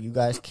fact that you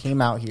guys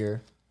came out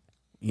here.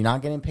 You're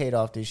not getting paid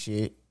off this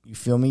shit. You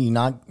feel me? You're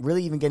not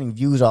really even getting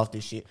views off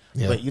this shit.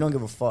 Yeah. But you don't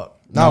give a fuck.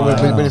 No, we're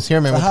no. just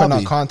here, man. It's We're a putting out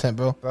hobby. content,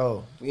 bro.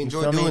 Bro, We you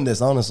enjoy feel me? doing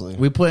this, honestly.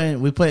 We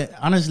put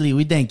honestly,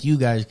 we thank you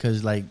guys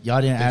because like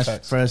y'all didn't ask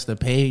facts. for us to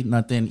pay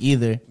nothing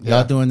either. Yeah.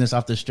 Y'all doing this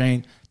off the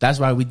strength. That's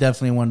why we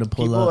definitely wanted to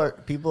pull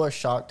up. People are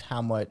shocked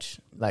how much.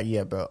 Like,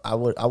 yeah, bro. I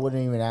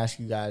wouldn't even ask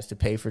you guys to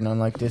pay for nothing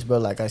like this, bro.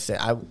 Like I said,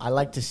 I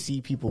like to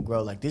see people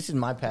grow. Like this is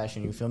my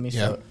passion. You feel me?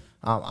 Yeah.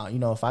 So, you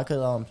know, if I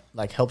could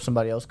like help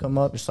somebody else come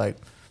up, it's like,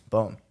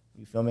 boom.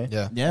 You feel me?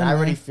 Yeah. Yeah, And I man.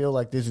 already feel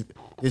like this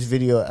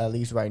video, at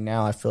least right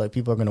now, I feel like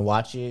people are gonna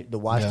watch it. The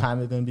watch Yeah.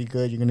 time is gonna be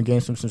good. You're gonna gain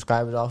some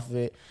subscribers off of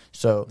it.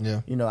 So, Yeah.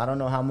 you know, I don't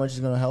know how much it's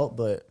gonna help,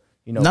 but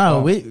you know,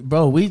 No,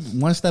 we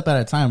one step at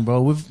a time,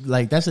 bro. We've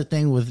like that's the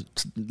thing with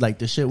like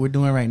the shit we're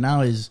doing right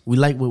now is we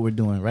like what we're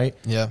doing, right?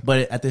 Yeah.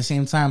 But at the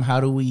same time,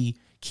 how do we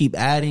keep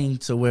adding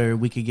to where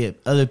we could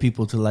get other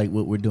people to like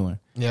what we're doing?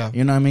 Yeah.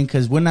 You know what I mean?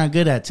 Because we're not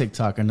good at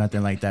TikTok or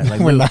nothing like that. Like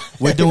We're not.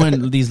 we're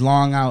doing these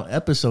long out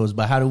episodes,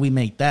 but how do we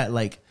make that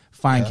like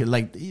fine? Yeah.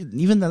 Like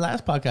even the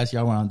last podcast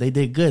y'all were on, they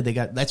did good.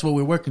 That's what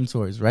we're working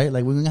towards, right?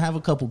 Like we're gonna have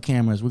a couple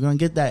cameras. We're gonna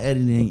get that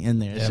editing in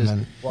there. It's Yeah, just,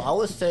 man. Well, I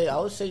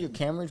would say your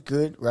camera's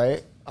good,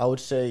 right? I would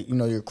say, you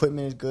know, your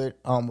equipment is good.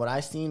 What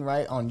I seen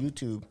right on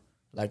YouTube,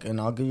 like, and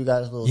I'll give you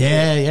guys a little.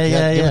 yeah.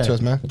 Give it to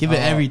us, man. Give it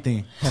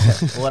everything.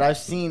 What I've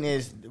seen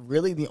is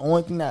really the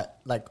only thing that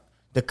like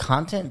the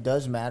content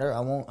does matter. I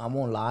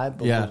won't lie,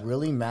 but Yeah. what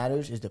really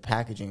matters is the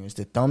packaging. It's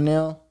the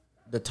thumbnail,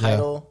 the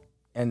title,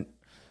 and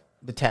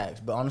the tags.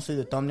 But honestly,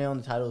 the thumbnail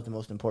and the title is the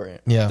most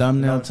important. Yeah. You know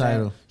Thumbnail what I'm saying?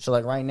 title. So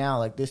like right now,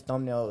 like this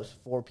thumbnail is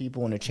 4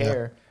 people in a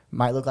chair.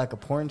 Might look like a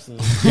porn scene.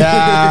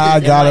 Yeah, I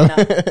It got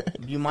might him.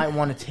 not- you might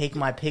want to take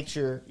my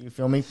picture. You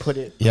feel me? Put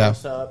it Yeah.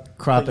 close up.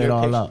 Crop put it your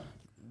all picture. up.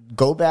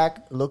 Go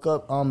back, look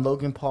up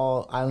Logan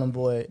Paul Island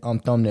Boy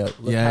thumbnail.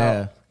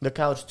 Yeah. Look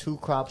how it's 2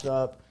 crops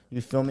up. You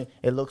feel me?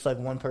 It looks like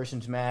one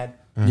person's mad.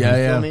 Yeah, You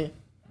yeah. feel me?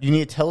 You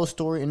need to tell a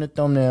story in the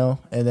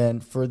thumbnail, and then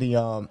for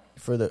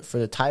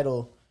the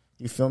title,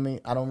 you feel me?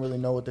 I don't really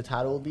know what the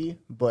title will be,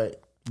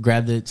 but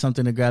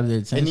Something to grab the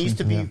attention. it needs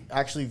to be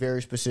actually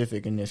very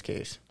specific in this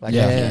case. Like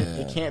Yeah.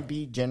 it can't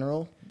be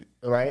general,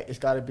 right? It's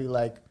got to be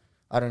like,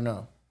 I don't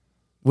know.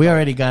 We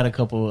already got a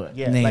couple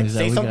Yeah, names like that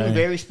say we something got.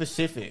 very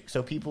specific,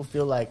 so people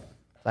feel like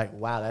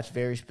wow, that's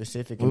very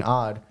specific and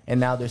odd. And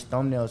now this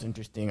thumbnail is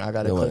interesting. I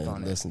gotta They click wanna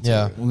on it. listen to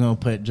Yeah. it. We're gonna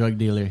put drug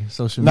dealer,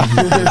 social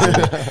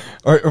media,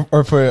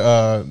 Or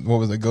for what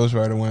was it,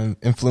 Ghostwriter one,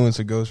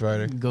 influencer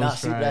Ghostwriter. Nah,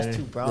 see, that's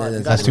too broad. Yeah, You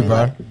that's gotta too be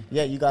broad? like-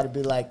 yeah, you got to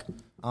be like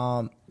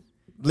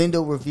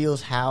Lindo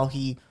reveals how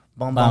he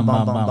bum.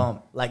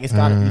 Like it's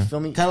gotta, you feel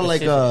me? Kind of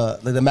like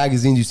the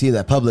magazines you see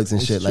at Publix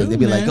and shit. Like they'd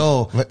be like,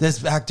 "Oh,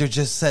 this actor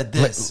just said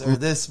this, or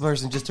this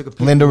person just took a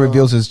picture." Lindo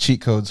reveals his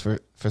cheat codes for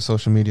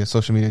social media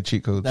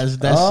cheat codes.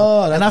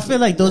 And I feel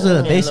like those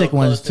are the basic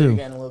ones too.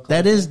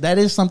 That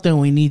is something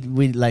we need.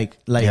 We like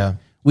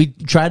we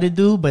try to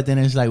do, but then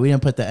it's like we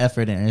didn't put the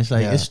effort in. It's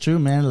like it's true,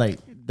 man. Like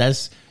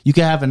you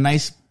can have a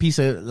nice piece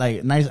of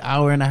nice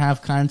hour and a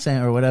half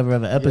content or whatever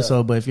of an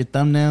episode, but if your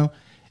thumbnail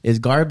is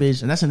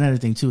garbage, and that's another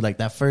thing too. Like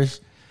the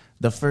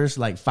first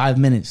like 5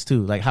 minutes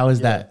too. Like how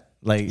is that?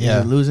 Like is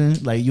it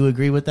losing? Like you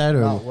agree with that or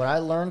no, what I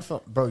learned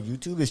from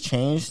YouTube has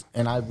changed,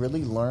 and I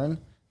really learned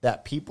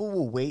that people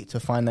will wait to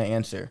find the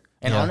answer.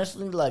 And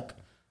honestly, like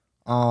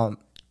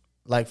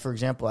for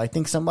example, I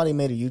think somebody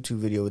made a YouTube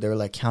video where they were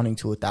like counting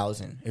to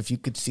 1,000. If you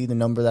could see the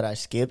number that I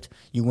skipped,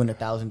 you win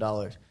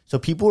 $1,000. So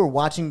people were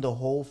watching the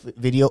whole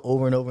video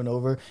over and over and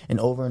over and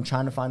over and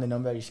trying to find the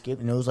number that you skipped,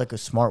 and it was like a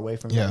smart way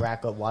for me to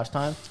rack up watch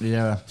time.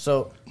 Yeah.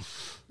 So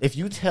if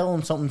you tell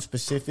them something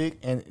specific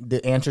and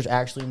the answer's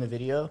actually in the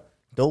video,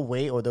 they'll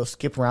wait or they'll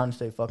skip around and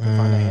say, fucking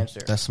find the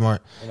answer. That's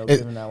smart.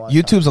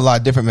 YouTube's a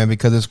lot different, man,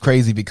 because it's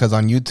crazy. Because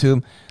on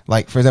YouTube,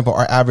 like, for example,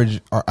 our average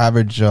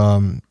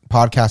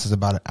podcast is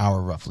about an hour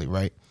roughly,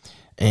 right?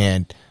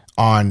 And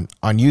on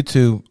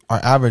YouTube, our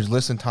average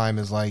listen time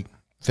is like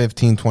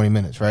 15, 20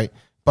 minutes, right?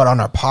 But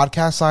on our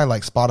podcast side,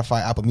 like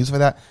Spotify, Apple Music, like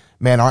that,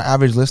 man, our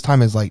average list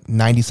time is like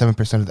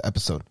 97% of the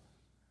episode.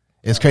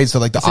 It's crazy. So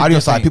like the audio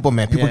side, people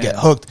get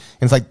hooked.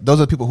 And it's like, those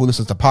are the people who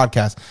listen to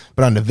podcasts.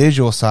 But on the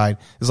visual side,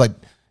 it's like,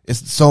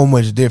 it's so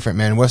much different,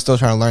 man. We're still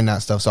trying to learn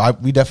that stuff. So I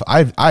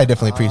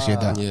definitely appreciate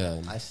that.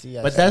 Yeah. I see.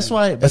 But that's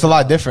why it's a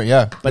lot different.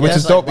 Yeah. But which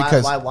is dope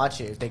because why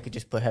watch it if they could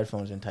just put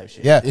headphones in type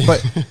shit? Yeah.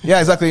 But yeah,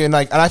 exactly. And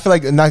I feel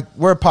like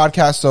we're a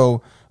podcast.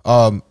 So,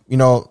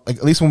 like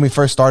at least when we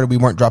first started, we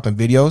weren't dropping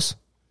videos.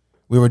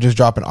 We were just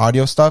dropping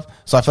audio stuff.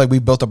 So I feel like we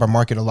built up our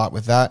market a lot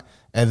with that.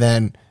 And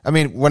then, I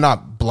mean, we're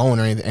not blowing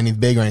or any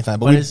big or anything,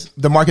 but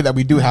the market that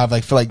we do have,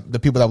 like, feel like the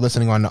people that are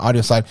listening on the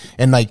audio side,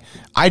 and like,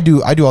 I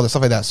do all the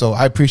stuff like that. So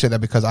I appreciate that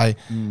because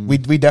we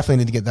definitely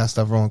need to get that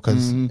stuff rolling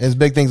because it's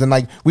big things. And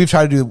like, we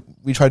try to do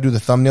the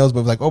thumbnails,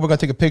 but we're like, oh, we're going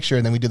to take a picture.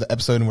 And then we do the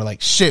episode and we're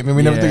like, shit, man,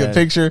 we never took a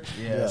picture.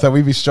 Yeah. So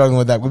we be struggling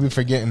with that. We be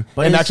forgetting.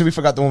 But and actually we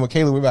forgot the one with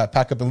Kayla. We about to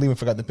pack up and leave and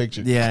forgot the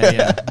picture.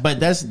 Yeah. But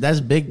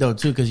that's big though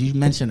too. Cause you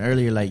mentioned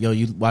earlier, like, yo,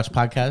 you watch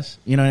podcasts,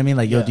 you know what I mean?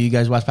 Like, yo, do you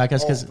guys watch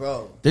podcasts? Cause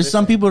there's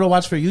some people that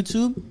watch for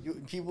YouTube.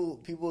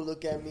 People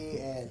look at me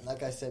and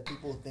like I said,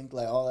 people think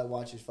like all I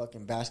watch is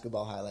fucking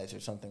basketball highlights or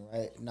something,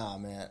 right? Nah,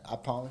 man. I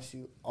promise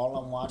you, all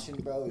I'm watching,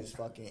 bro, is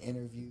fucking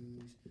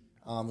interviews,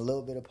 a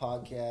little bit of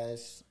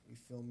podcasts. You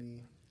feel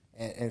me?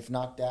 And if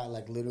not that,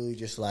 like literally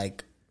just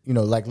like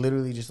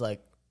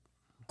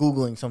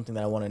Googling something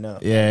that I want to know.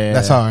 Yeah.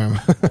 That's how I am.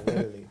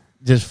 Literally.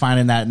 Just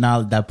finding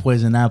that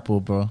poison apple,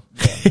 bro.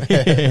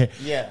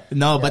 Yeah.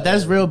 No, but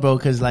that's real, bro.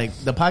 Because like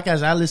the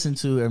podcasts I listen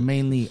to are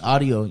mainly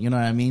audio. You know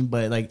what I mean?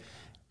 But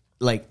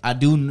like I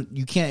do,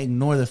 you can't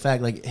ignore the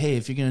fact, like, hey,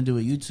 if you're gonna do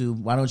a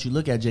YouTube, why don't you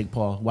look at Jake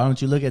Paul? Why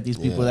don't you look at these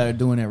people that are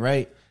doing it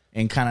right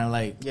and kind of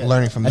like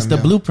learning from them? That's the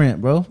blueprint,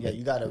 bro. Yeah,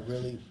 you gotta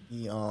really be,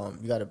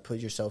 you gotta put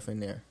yourself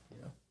in there.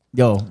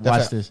 Yo,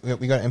 watch this.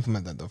 We gotta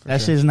implement that though. That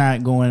shit's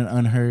not going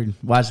unheard.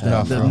 Watch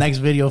the next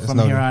video from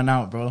here on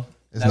out, bro.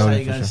 That's how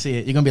you're gonna see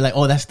it. You're gonna be like,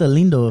 oh, that's the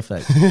Lindo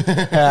effect.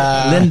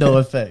 Lindo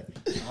effect.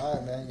 All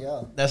right, man.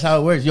 Yo, that's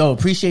how it works. Yo,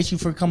 appreciate you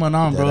for coming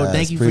on, bro.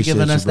 Thank you for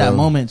giving us that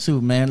moment too,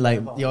 man.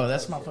 Like, yo,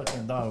 that's my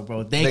fucking dog,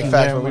 bro. Thank you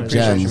very much.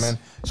 Appreciate you, man.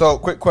 So,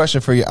 quick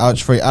question for your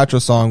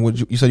outro song.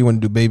 You said you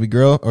want to do Baby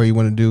Girl or you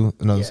want to do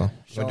another song?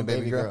 Show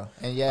Baby Girl.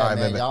 And yeah, right,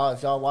 man, y'all,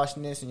 if y'all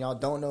watching this and y'all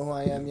don't know who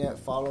I am yet,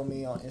 follow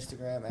me on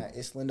Instagram at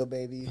It's Lindo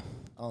Baby,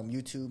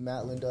 YouTube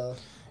Matt Lindo,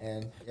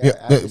 and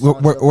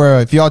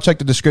if y'all check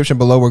the description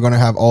below, we're gonna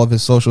have all of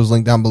his socials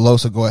linked down below.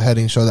 So go ahead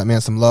and show that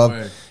man some love.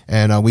 Right.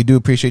 And we do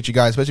appreciate you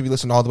guys, especially if you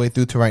listen all the way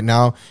through to right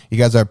now. You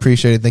guys are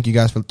appreciated. Thank you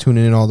guys for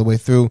tuning in all the way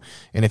through.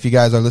 And if you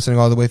guys are listening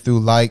all the way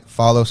through, like,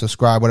 follow,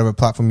 subscribe, whatever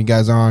platform you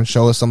guys are on.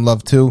 Show us some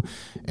love too.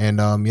 And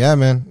yeah,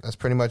 man, that's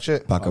pretty much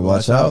it. Pocket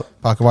watch out.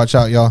 Pocket watch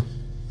out, y'all.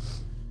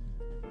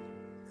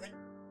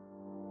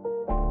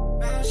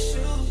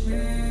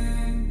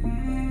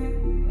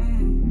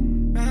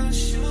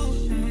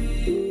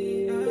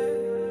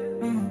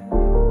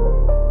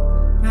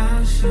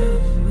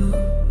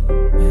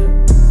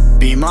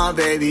 Be my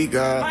baby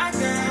girl,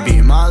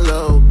 be my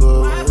little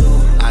boo.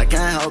 I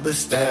can't help but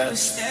stare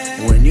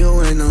when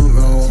you in the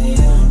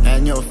room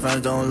and your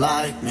friends don't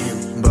like me,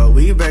 but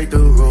we break the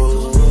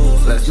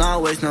rules. Let's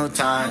not waste no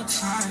time.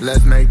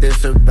 Let's make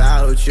this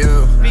about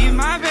you. Be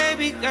my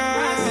baby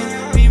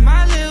girl, be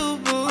my little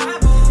boo.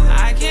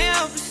 I can't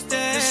help but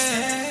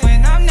stare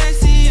when I'm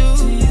next to you,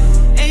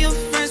 and your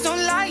friends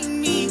don't like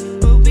me,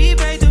 but we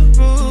break the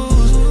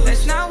rules.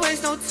 Let's not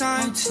waste no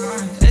time.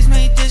 Let's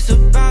make this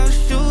about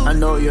you.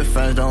 know your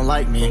friends don't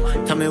like me.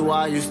 Tell me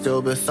why you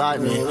still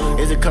beside me.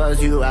 Is it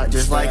cause you act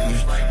just like me?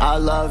 I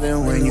love it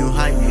when you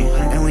hype me,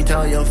 and we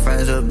tell your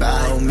friends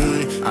about me.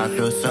 I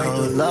feel so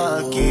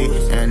lucky,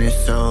 and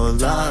it's so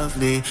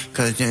lovely,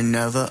 cause you're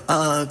never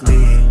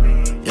ugly.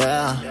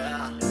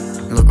 Yeah,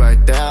 look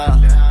right there.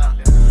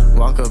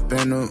 Walk up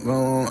in the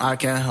room, I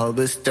can't help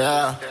but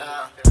stare.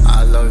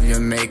 I love your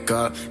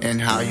makeup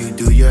and how you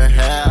do your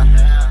hair.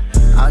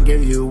 I'll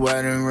give you a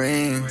wedding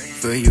ring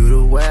for you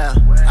to wear,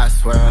 I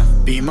swear.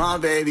 Be my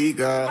baby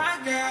girl,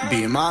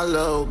 be my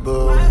little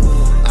boo.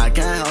 I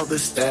can't help but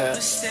stare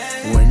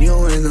when you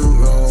in the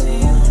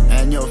room,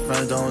 and your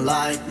friends don't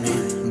like me,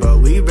 but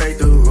we break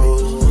the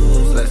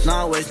rules. Let's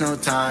not waste no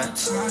time,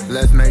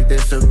 let's make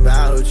this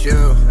about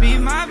you. Be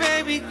my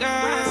baby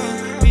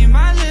girl, be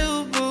my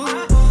little boo.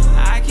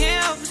 I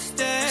can't help but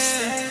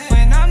stare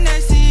when I'm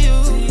next to you,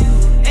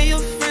 and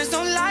your friends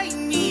don't like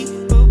me,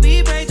 but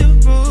we break the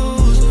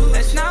rules.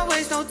 Let's not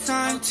waste no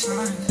time,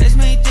 let's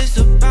make this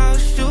about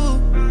you.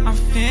 I'm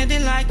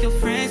feeling like your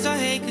friends are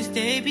hate cause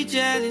they be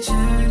jealous,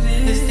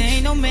 cause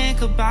ain't no man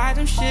could buy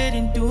them shit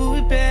and do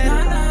it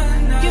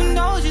better. You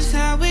know just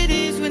how it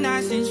is when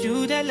I send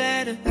you that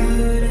letter,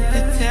 to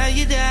tell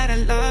you that I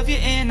love you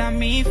and I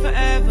mean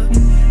forever.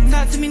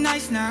 Talk to me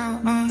nice now,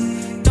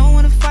 don't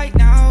wanna fight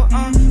now,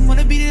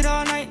 wanna beat it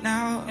all night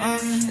now, I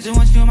just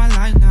want you in my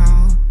life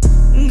now.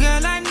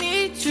 Girl, I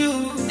need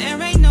you,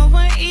 there ain't no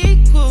one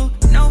equal.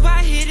 No,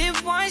 I hit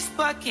it once,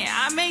 but can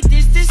I make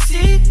this the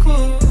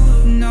sequel?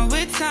 Know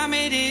what time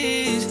it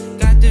is,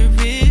 got the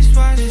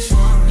wristwatch.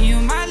 You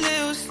my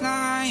little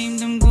slime,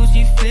 them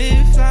Gucci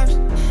flip-flops,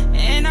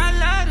 and I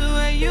love the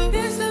way you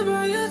dance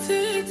about your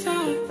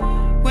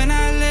TikTok. When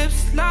our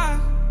lips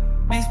lock,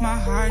 makes my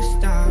heart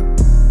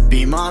stop.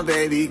 Be my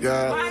baby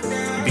girl,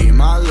 be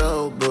my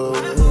little boo.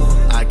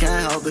 I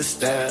can't help but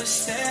stare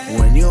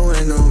when you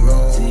in the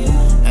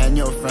room, and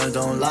your friends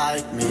don't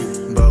like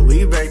me, but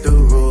we break the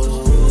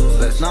rules.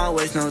 Let's not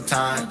waste no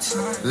time,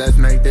 let's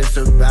make this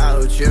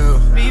about you.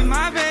 Be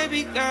my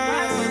baby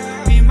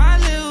girl,